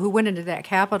of people who went into that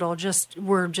Capitol just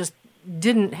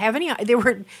didn't have any. They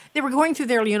were going through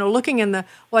there, looking in the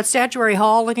Statuary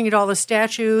Hall, looking at all the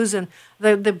statues, and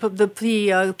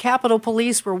the Capitol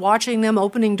Police were watching them,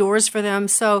 opening doors for them.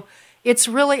 So it's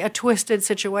really a twisted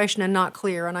situation and not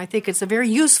clear. And I think it's a very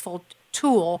useful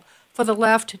tool for the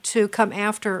left to come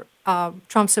after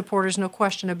Trump supporters, no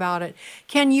question about it.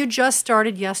 Ken, you just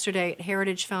started yesterday at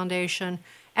Heritage Foundation,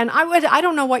 and I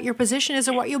don't know what your position is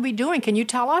or what you'll be doing. Can you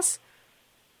tell us?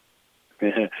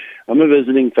 I'm a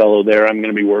visiting fellow there. I'm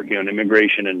going to be working on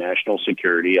immigration and national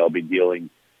security. I'll be dealing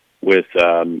with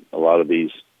a lot of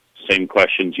these same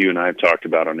questions you and I have talked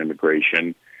about on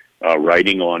immigration,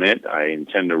 writing on it. I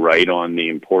intend to write on the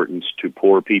importance to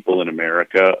poor people in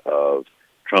America of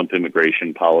Trump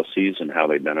immigration policies and how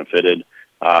they benefited.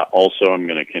 Also, I'm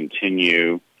going to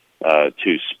continue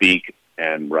to speak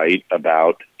and write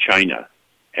about China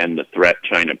and the threat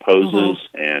China poses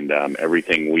and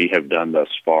everything we have done thus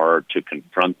far to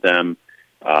confront them.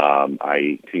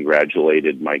 I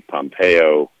congratulated Mike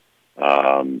Pompeo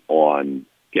on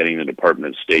getting the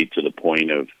Department of State to the point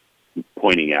of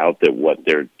pointing out that what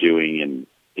they're doing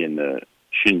in the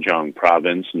Xinjiang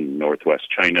province in northwest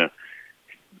China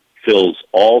fills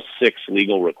all 6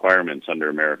 legal requirements under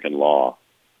American law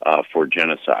for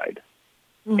genocide.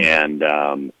 And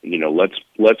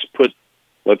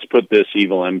let's put this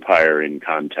evil empire in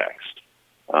context.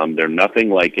 They're nothing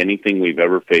like anything we've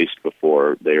ever faced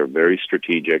before. They are very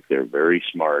strategic. They're very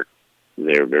smart.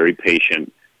 They're very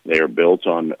patient. They are built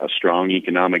on a strong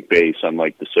economic base,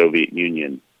 unlike the Soviet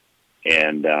Union.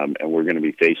 And we're going to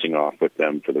be facing off with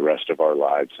them for the rest of our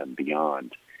lives and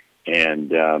beyond.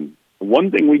 And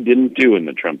one thing we didn't do in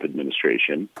the Trump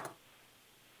administration,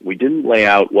 we didn't lay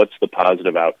out what's the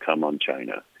positive outcome on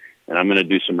China. And I'm going to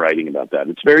do some writing about that.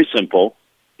 It's very simple.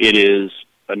 It is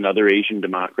another Asian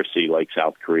democracy like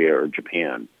South Korea or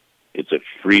Japan. It's a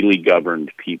freely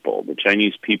governed people. The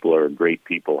Chinese people are a great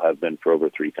people, have been for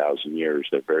over 3,000 years.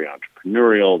 They're very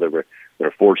entrepreneurial. They're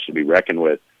a force to be reckoned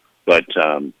with. But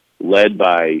led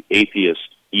by atheist,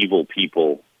 evil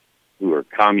people who are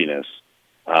communists,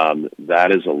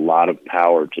 that is a lot of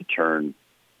power to turn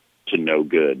to no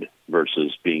good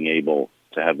versus being able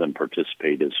to have them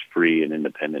participate as free and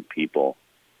independent people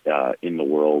in the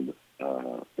world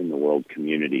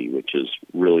community, which is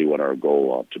really what our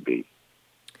goal ought to be.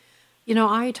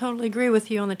 I totally agree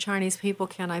with you on the Chinese people,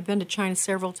 Ken. I've been to China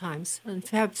several times and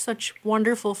have such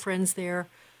wonderful friends there.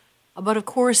 But of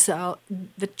course, the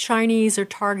Chinese are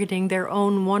targeting their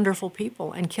own wonderful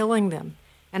people and killing them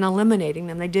and eliminating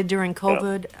them. They did during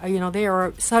COVID. Yeah. They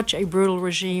are such a brutal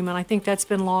regime, and I think that's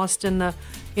been lost in the,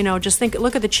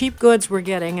 look at the cheap goods we're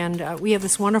getting, and we have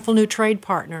this wonderful new trade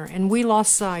partner, and we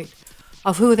lost sight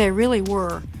of who they really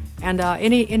were. And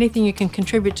anything you can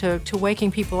contribute to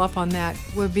waking people up on that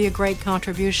would be a great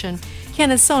contribution.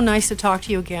 Ken, it's so nice to talk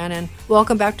to you again, and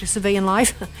welcome back to civilian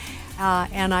life.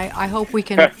 And I hope we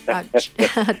can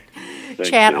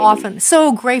chat often.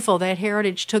 So grateful that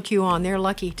Heritage took you on. They're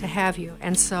lucky to have you.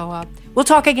 And so we'll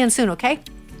talk again soon, okay?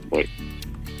 Wait.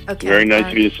 Okay. Very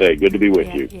nice of you to say. Good to be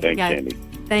with you. Thanks, Sandy.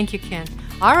 Thank you, Ken.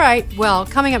 All right. Well,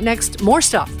 coming up next, more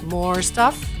stuff.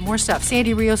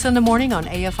 Sandy Rios in the morning on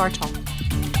AFR Talk.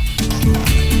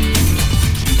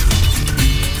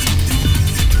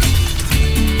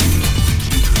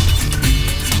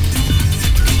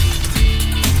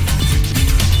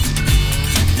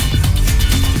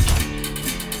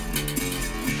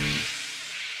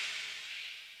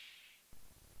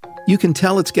 You can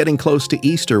tell it's getting close to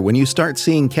Easter when you start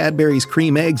seeing Cadbury's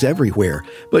cream eggs everywhere,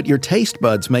 but your taste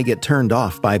buds may get turned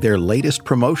off by their latest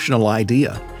promotional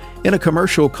idea. In a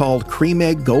commercial called Cream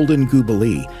Egg Golden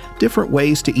Goobly, different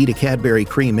ways to eat a Cadbury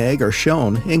cream egg are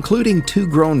shown, including two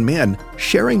grown men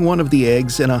sharing one of the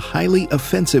eggs in a highly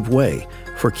offensive way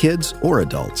for kids or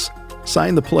adults.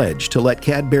 Sign the pledge to let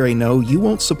Cadbury know you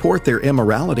won't support their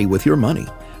immorality with your money.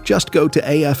 Just go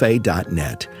to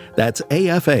afa.net. That's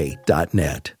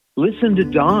afa.net. Listen to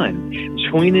Don.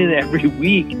 Join in every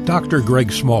week. Dr.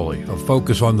 Greg Smalley of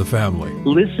Focus on the Family.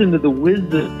 Listen to the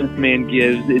wisdom this man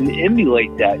gives and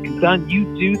emulate that. Because, Don, you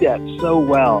do that so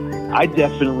well. I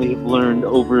definitely have learned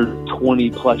over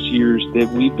 20 plus years that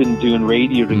we've been doing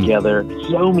radio together.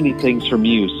 So many things from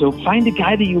you. So find a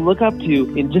guy that you look up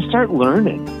to and just start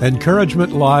learning.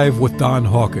 Encouragement Live with Don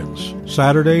Hawkins.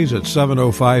 Saturdays at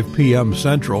 7:05 p.m.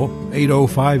 Central,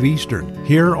 8:05 Eastern.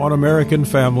 Here on American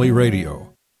Family Radio.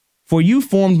 For you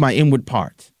formed my inward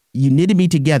parts. You knitted me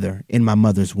together in my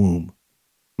mother's womb.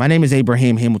 My name is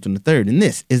Abraham Hamilton III, and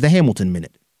this is the Hamilton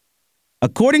Minute.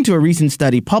 According to a recent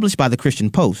study published by the Christian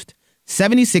Post,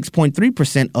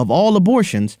 76.3% of all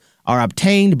abortions are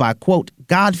obtained by, quote,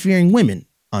 God-fearing women,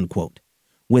 unquote,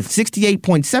 with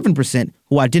 68.7%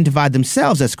 who identified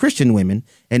themselves as Christian women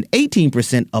and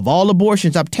 18% of all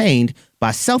abortions obtained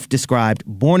by self-described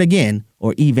born-again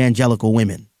or evangelical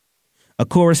women. A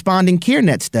corresponding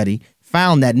CareNet study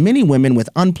found that many women with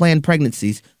unplanned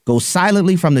pregnancies go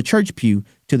silently from the church pew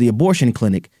to the abortion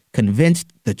clinic,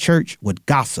 convinced the church would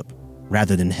gossip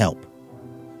rather than help.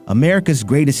 America's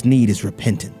greatest need is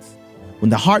repentance. When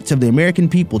the hearts of the American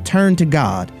people turn to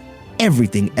God,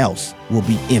 everything else will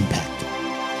be impacted.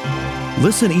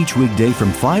 Listen each weekday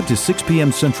from 5 to 6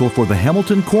 p.m. Central for the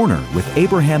Hamilton Corner with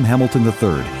Abraham Hamilton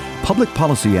III, public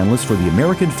policy analyst for the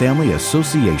American Family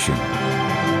Association.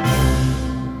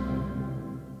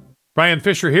 Brian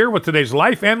Fisher here with today's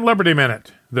Life and Liberty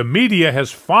Minute. The media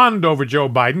has fawned over Joe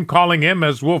Biden, calling him,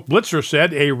 as Wolf Blitzer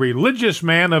said, a religious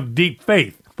man of deep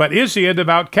faith. But is he a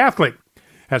devout Catholic?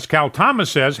 As Cal Thomas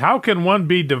says, how can one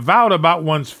be devout about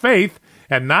one's faith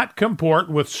and not comport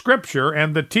with Scripture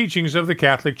and the teachings of the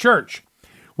Catholic Church?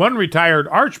 One retired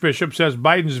archbishop says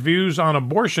Biden's views on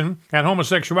abortion and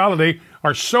homosexuality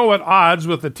are so at odds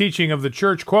with the teaching of the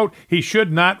Church, quote, he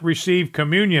should not receive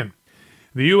communion.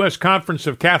 The U.S. Conference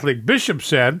of Catholic Bishops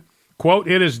said, quote,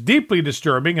 it is deeply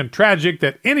disturbing and tragic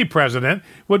that any president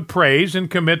would praise and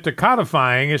commit to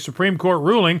codifying a Supreme Court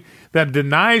ruling that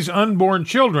denies unborn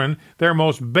children their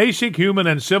most basic human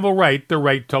and civil right, the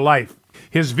right to life.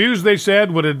 His views, they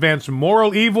said, would advance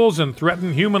moral evils and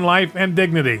threaten human life and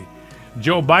dignity.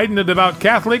 Joe Biden, a devout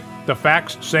Catholic? The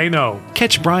facts say no.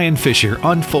 Catch Brian Fisher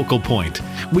on Focal Point,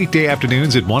 weekday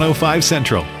afternoons at 1:05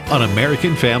 Central on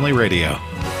American Family Radio.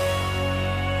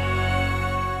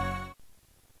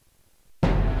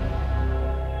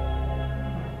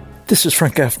 This is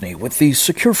Frank Gaffney with the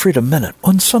Secure Freedom Minute.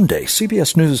 On Sunday,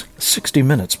 CBS News' 60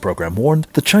 Minutes program warned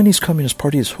the Chinese Communist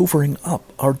Party is hoovering up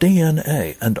our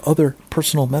DNA and other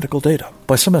personal medical data.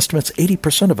 By some estimates,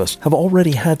 80% of us have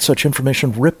already had such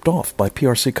information ripped off by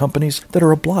PRC companies that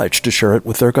are obliged to share it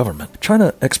with their government.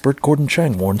 China expert Gordon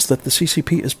Chang warns that the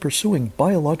CCP is pursuing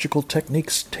biological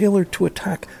techniques tailored to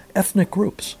attack ethnic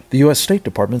groups. The U.S. State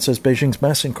Department says Beijing's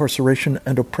mass incarceration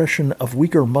and oppression of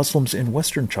Uyghur Muslims in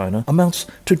western China amounts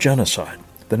to genocide.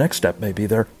 The next step may be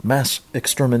their mass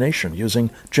extermination using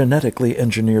genetically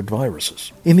engineered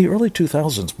viruses. In the early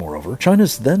 2000s, moreover,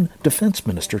 China's then defense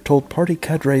minister told party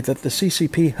cadre that the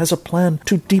CCP has a plan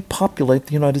to depopulate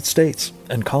the United States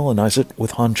and colonize it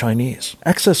with Han Chinese.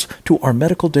 Access to our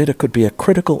medical data could be a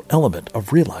critical element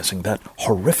of realizing that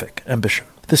horrific ambition.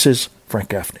 This is Frank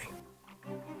Gaffney.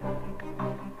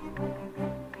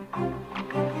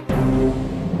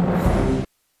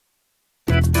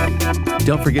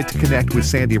 Don't forget to connect with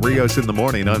Sandy Rios in the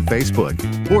morning on Facebook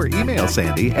or email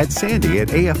Sandy at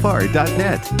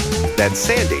sandy@afr.net. That's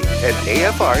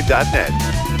sandy@afr.net.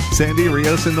 Sandy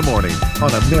Rios in the morning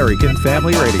on American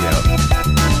Family Radio.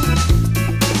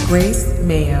 Grace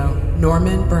Mayo,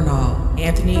 Norman Bernal,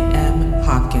 Anthony M.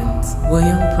 Hopkins,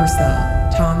 William Purcell,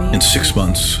 Tommy. In 6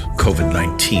 months,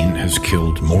 COVID-19 has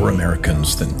killed more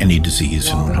Americans than any disease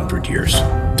in 100 years.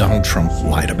 Donald Trump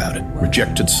lied about it,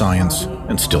 rejected science,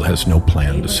 and still has no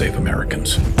plan to save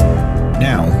Americans.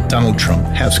 Now, Donald Trump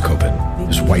has COVID,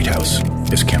 his White House,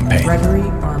 his campaign. Gregory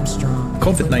Armstrong.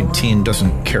 COVID-19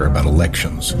 doesn't care about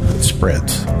elections. It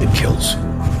spreads, it kills.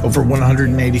 Over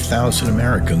 180,000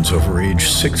 Americans over age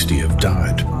 60 have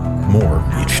died, more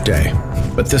each day.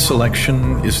 But this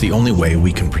election is the only way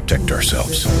we can protect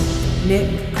ourselves. Nick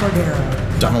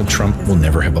Cordero. Donald Trump will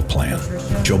never have a plan.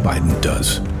 Joe Biden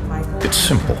does. It's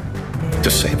simple. To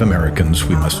save Americans,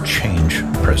 we must change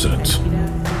presidents.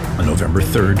 On November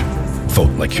 3rd,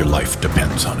 vote like your life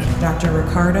depends on it. Dr.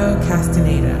 Ricardo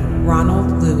Castaneda,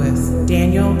 Ronald Lewis,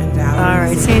 Daniel and Valerie. All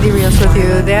right, Sandy Rios with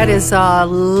you. That is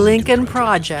Lincoln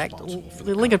Project.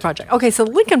 The Lincoln Project. Okay, so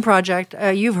Lincoln Project,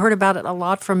 you've heard about it a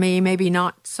lot from me, maybe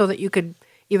not so that you could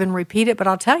even repeat it, but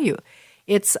I'll tell you.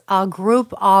 It's a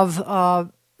group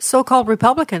of so-called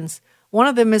Republicans. One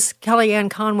of them is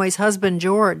Kellyanne Conway's husband,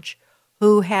 George,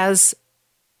 who has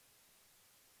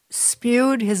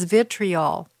spewed his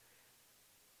vitriol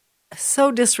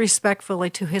so disrespectfully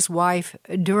to his wife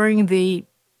during the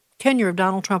tenure of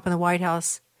Donald Trump in the White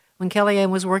House, when Kellyanne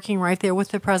was working right there with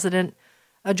the president.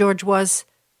 George was,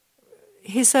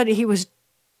 he said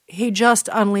he just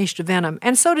unleashed venom.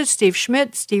 And so did Steve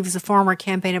Schmidt. Steve is a former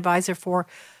campaign advisor for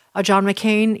John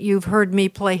McCain. You've heard me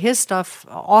play his stuff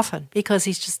often because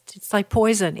it's like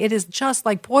poison. It is just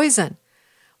like poison.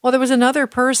 Well, there was another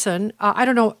person, I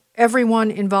don't know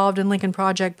everyone involved in Lincoln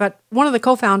Project, but one of the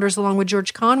co-founders, along with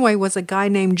George Conway, was a guy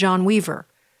named John Weaver.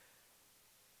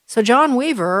 So John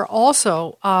Weaver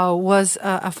also was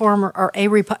a former, or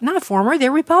not a former,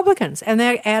 they're Republicans. And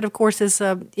that ad, of course, is,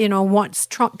 once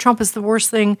Trump is the worst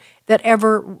thing that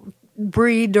ever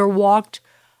breathed or walked,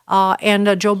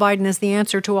 and Joe Biden is the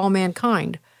answer to all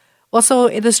mankind. Well, so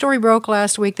the story broke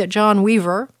last week that John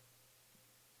Weaver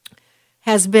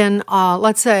has been,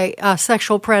 let's say, a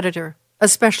sexual predator,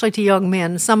 especially to young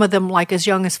men, some of them like as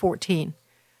young as 14,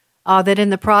 that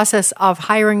in the process of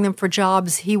hiring them for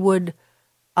jobs, he would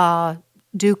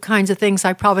do kinds of things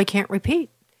I probably can't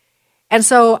repeat. And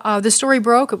so the story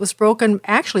broke. It was broken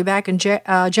actually back in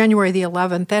January the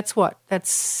 11th.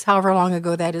 That's however long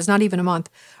ago that is, not even a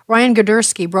month. Ryan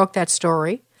Godursky broke that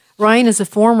story. Ryan is a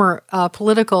former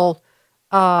political,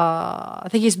 I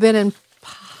think he's been in,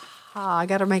 I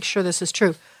got to make sure this is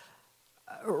true.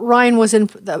 Ryan was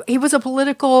he was a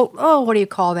political, what do you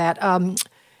call that,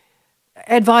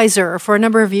 advisor for a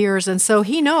number of years. And so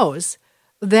he knows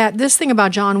that this thing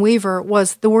about John Weaver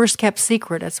was the worst kept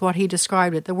secret. That's what he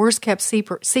described it, the worst kept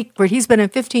secret. He's been in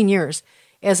 15 years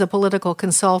as a political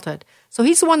consultant. So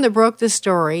he's the one that broke this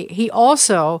story. He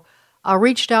also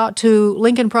reached out to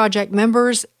Lincoln Project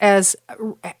members as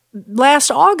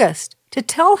last August to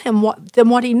tell him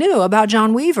what he knew about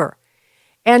John Weaver.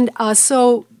 And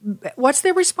so what's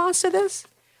their response to this?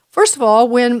 First of all,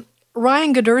 when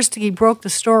Ryan Godursky broke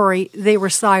the story, they were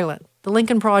silent. The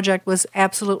Lincoln Project was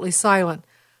absolutely silent.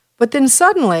 But then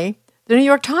suddenly, the New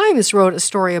York Times wrote a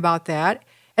story about that.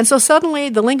 And so suddenly,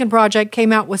 the Lincoln Project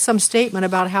came out with some statement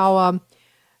about how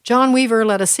John Weaver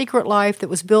led a secret life that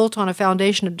was built on a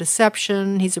foundation of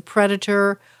deception. He's a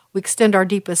predator. We extend our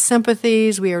deepest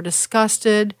sympathies. We are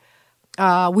disgusted.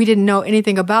 We didn't know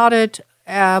anything about it.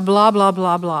 Blah, blah,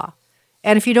 blah, blah.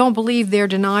 And if you don't believe their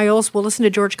denials, well, listen to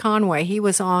George Conway. He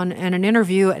was on in an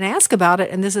interview and asked about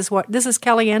it, and this is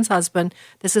Kellyanne's husband.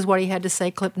 This is what he had to say,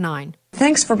 clip 9.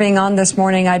 Thanks for being on this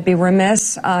morning. I'd be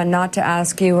remiss not to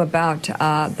ask you about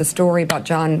the story about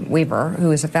John Weaver,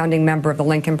 who is a founding member of the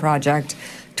Lincoln Project.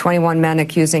 21 men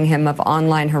accusing him of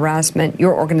online harassment.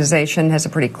 Your organization has a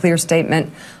pretty clear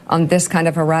statement on this kind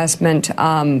of harassment,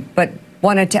 but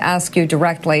wanted to ask you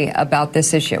directly about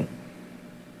this issue.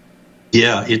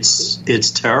 Yeah,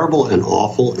 it's terrible and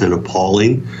awful and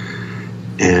appalling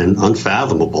and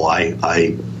unfathomable.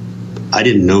 I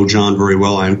didn't know John very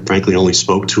well. I frankly only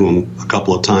spoke to him a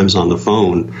couple of times on the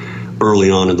phone early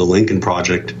on in the Lincoln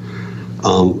Project.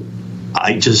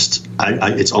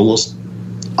 It's almost,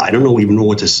 I don't even know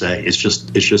what to say. It's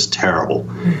just terrible,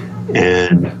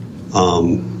 and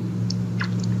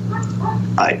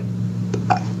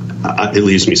it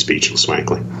leaves me speechless,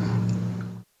 frankly.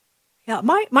 Yeah,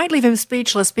 it might leave him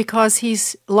speechless because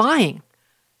he's lying.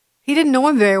 He didn't know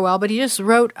him very well, but he just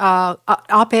wrote an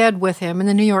op-ed with him in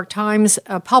the New York Times,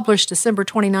 published December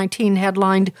 2019,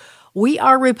 headlined, "We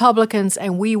are Republicans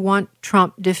and we want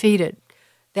Trump defeated."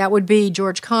 That would be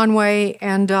George Conway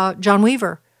and John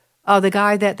Weaver, the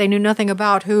guy that they knew nothing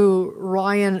about, who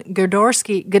Ryan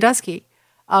Godursky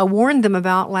warned them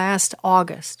about last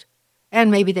August.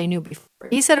 And maybe they knew before.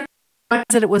 He said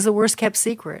it was the worst kept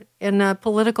secret in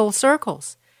political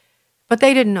circles. But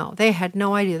they didn't know. They had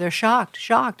no idea. They're shocked.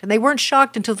 And they weren't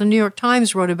shocked until the New York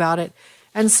Times wrote about it.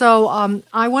 And so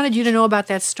I wanted you to know about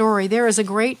that story. There is a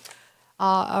great,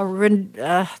 one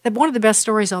of the best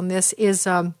stories on this is,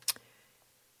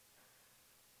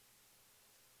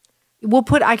 we'll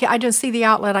put, I just see the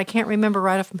outlet, I can't remember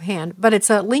right off hand, but it's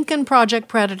a Lincoln Project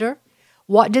Predator.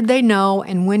 What did they know,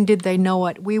 and when did they know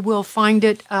it? We will find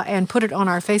it and put it on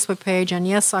our Facebook page. And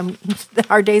yes,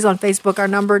 our days on Facebook are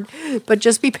numbered, but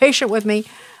just be patient with me.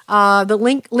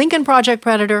 The Lincoln Project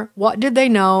Predator, what did they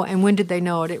know, and when did they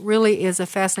know it? It really is a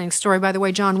fascinating story. By the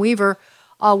way, John Weaver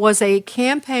was a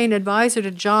campaign advisor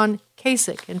to John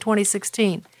Kasich in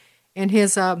 2016 in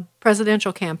his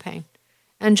presidential campaign.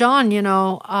 And John,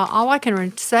 all I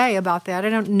can say about that, I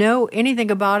don't know anything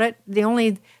about it. The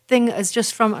only thing is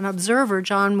just from an observer,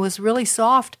 John was really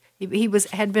soft. He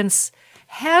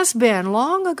has been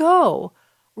long ago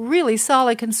really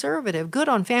solid conservative, good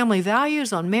on family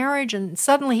values, on marriage, and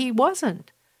suddenly he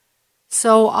wasn't.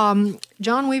 So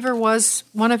John Weaver was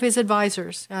one of his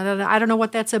advisors. I don't know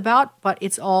what that's about, but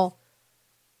it's all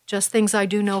just things I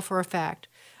do know for a fact.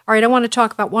 All right, I want to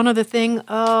talk about one other thing.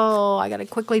 Oh, I got to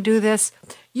quickly do this.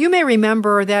 You may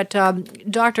remember that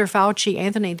Dr. Fauci,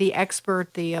 Anthony, the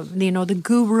expert, the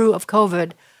guru of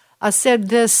COVID, said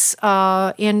this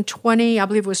in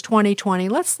 2020.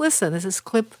 Let's listen. This is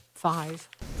clip 5.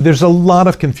 There's a lot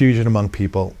of confusion among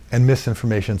people and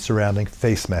misinformation surrounding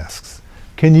face masks.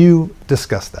 Can you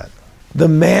discuss that? The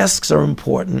masks are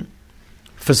important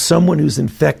for someone who's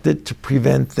infected to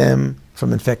prevent them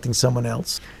from infecting someone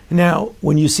else. Now,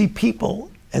 when you see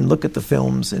people and look at the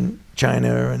films in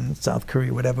China and South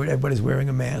Korea, whatever, everybody's wearing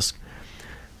a mask.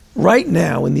 Right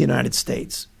now in the United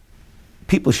States,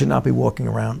 people should not be walking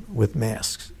around with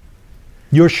masks.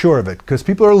 You're sure of it? Because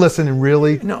people are listening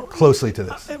really closely to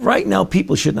this. Right now,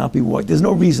 people should not be walking. There's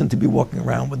no reason to be walking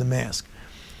around with a mask.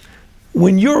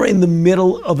 When you're in the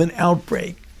middle of an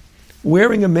outbreak,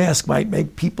 wearing a mask might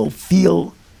make people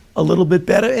feel a little bit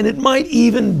better, and it might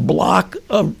even block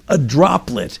a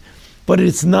droplet, but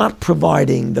it's not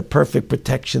providing the perfect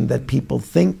protection that people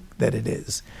think that it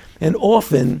is. And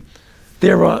often,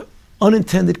 there are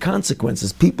unintended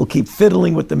consequences. People keep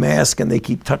fiddling with the mask, and they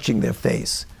keep touching their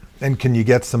face. And can you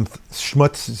get some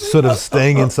schmutz sort of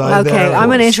staying inside there? Okay, I'm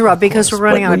going to interrupt because we're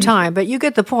running out of time, but you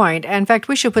get the point. In fact,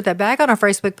 we should put that back on our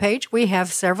Facebook page. We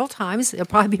have several times. It'll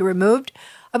probably be removed.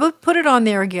 But put it on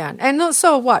there again. And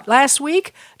so what? Last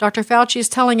week, Dr. Fauci is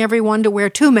telling everyone to wear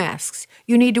 2 masks.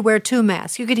 You need to wear 2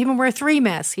 masks. You could even wear 3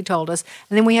 masks, he told us.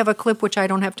 And then we have a clip, which I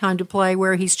don't have time to play,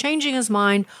 where he's changing his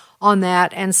mind on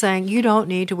that and saying you don't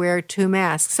need to wear 2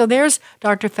 masks. So there's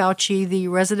Dr. Fauci, the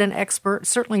resident expert.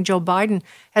 Certainly Joe Biden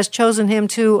has chosen him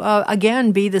to,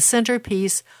 again, be the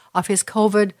centerpiece of his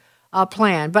COVID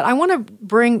plan. But I want to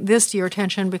bring this to your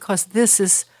attention because this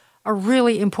is a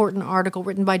really important article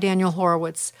written by Daniel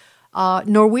Horowitz.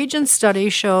 Norwegian study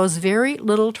shows very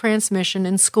little transmission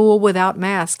in school without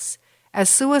masks as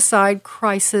suicide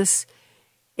crisis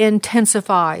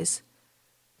intensifies.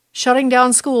 Shutting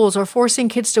down schools or forcing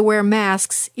kids to wear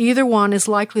masks, either one is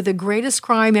likely the greatest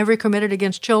crime ever committed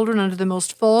against children under the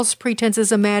most false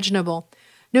pretenses imaginable.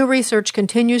 New research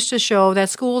continues to show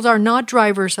that schools are not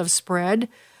drivers of spread,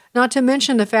 not to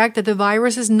mention the fact that the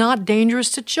virus is not dangerous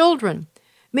to children.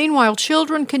 Meanwhile,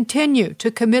 children continue to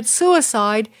commit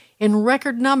suicide in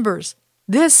record numbers.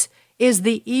 This is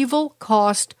the evil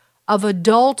cost of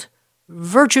adult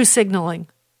virtue signaling.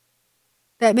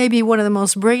 That may be one of the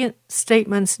most brilliant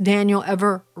statements Daniel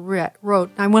ever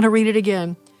wrote. I want to read it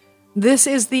again. This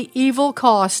is the evil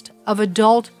cost of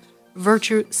adult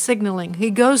virtue signaling.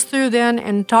 He goes through then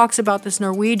and talks about this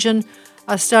Norwegian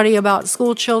study about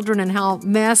school children and how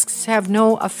masks have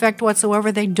no effect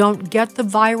whatsoever. They don't get the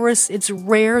virus. It's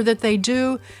rare that they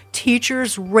do.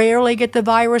 Teachers rarely get the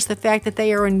virus. The fact that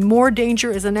they are in more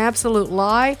danger is an absolute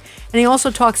lie. And he also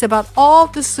talks about all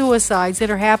the suicides that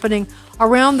are happening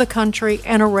around the country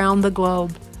and around the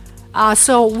globe.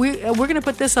 So we're going to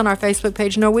put this on our Facebook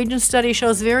page. Norwegian study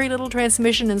shows very little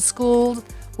transmission in schools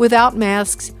without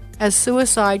masks as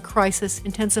suicide crisis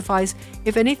intensifies.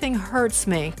 If anything hurts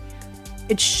me,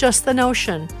 it's just the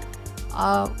notion.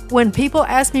 When people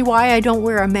ask me why I don't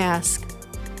wear a mask,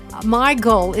 my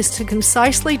goal is to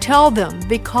concisely tell them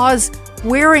because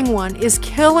wearing one is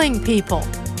killing people.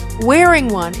 Wearing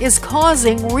one is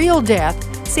causing real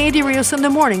death. Sandy Rios in the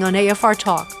morning on AFR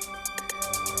Talk.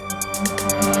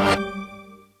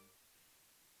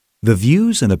 The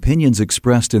views and opinions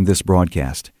expressed in this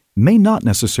broadcast may not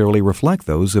necessarily reflect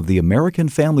those of the American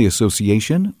Family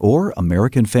Association or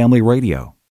American Family Radio.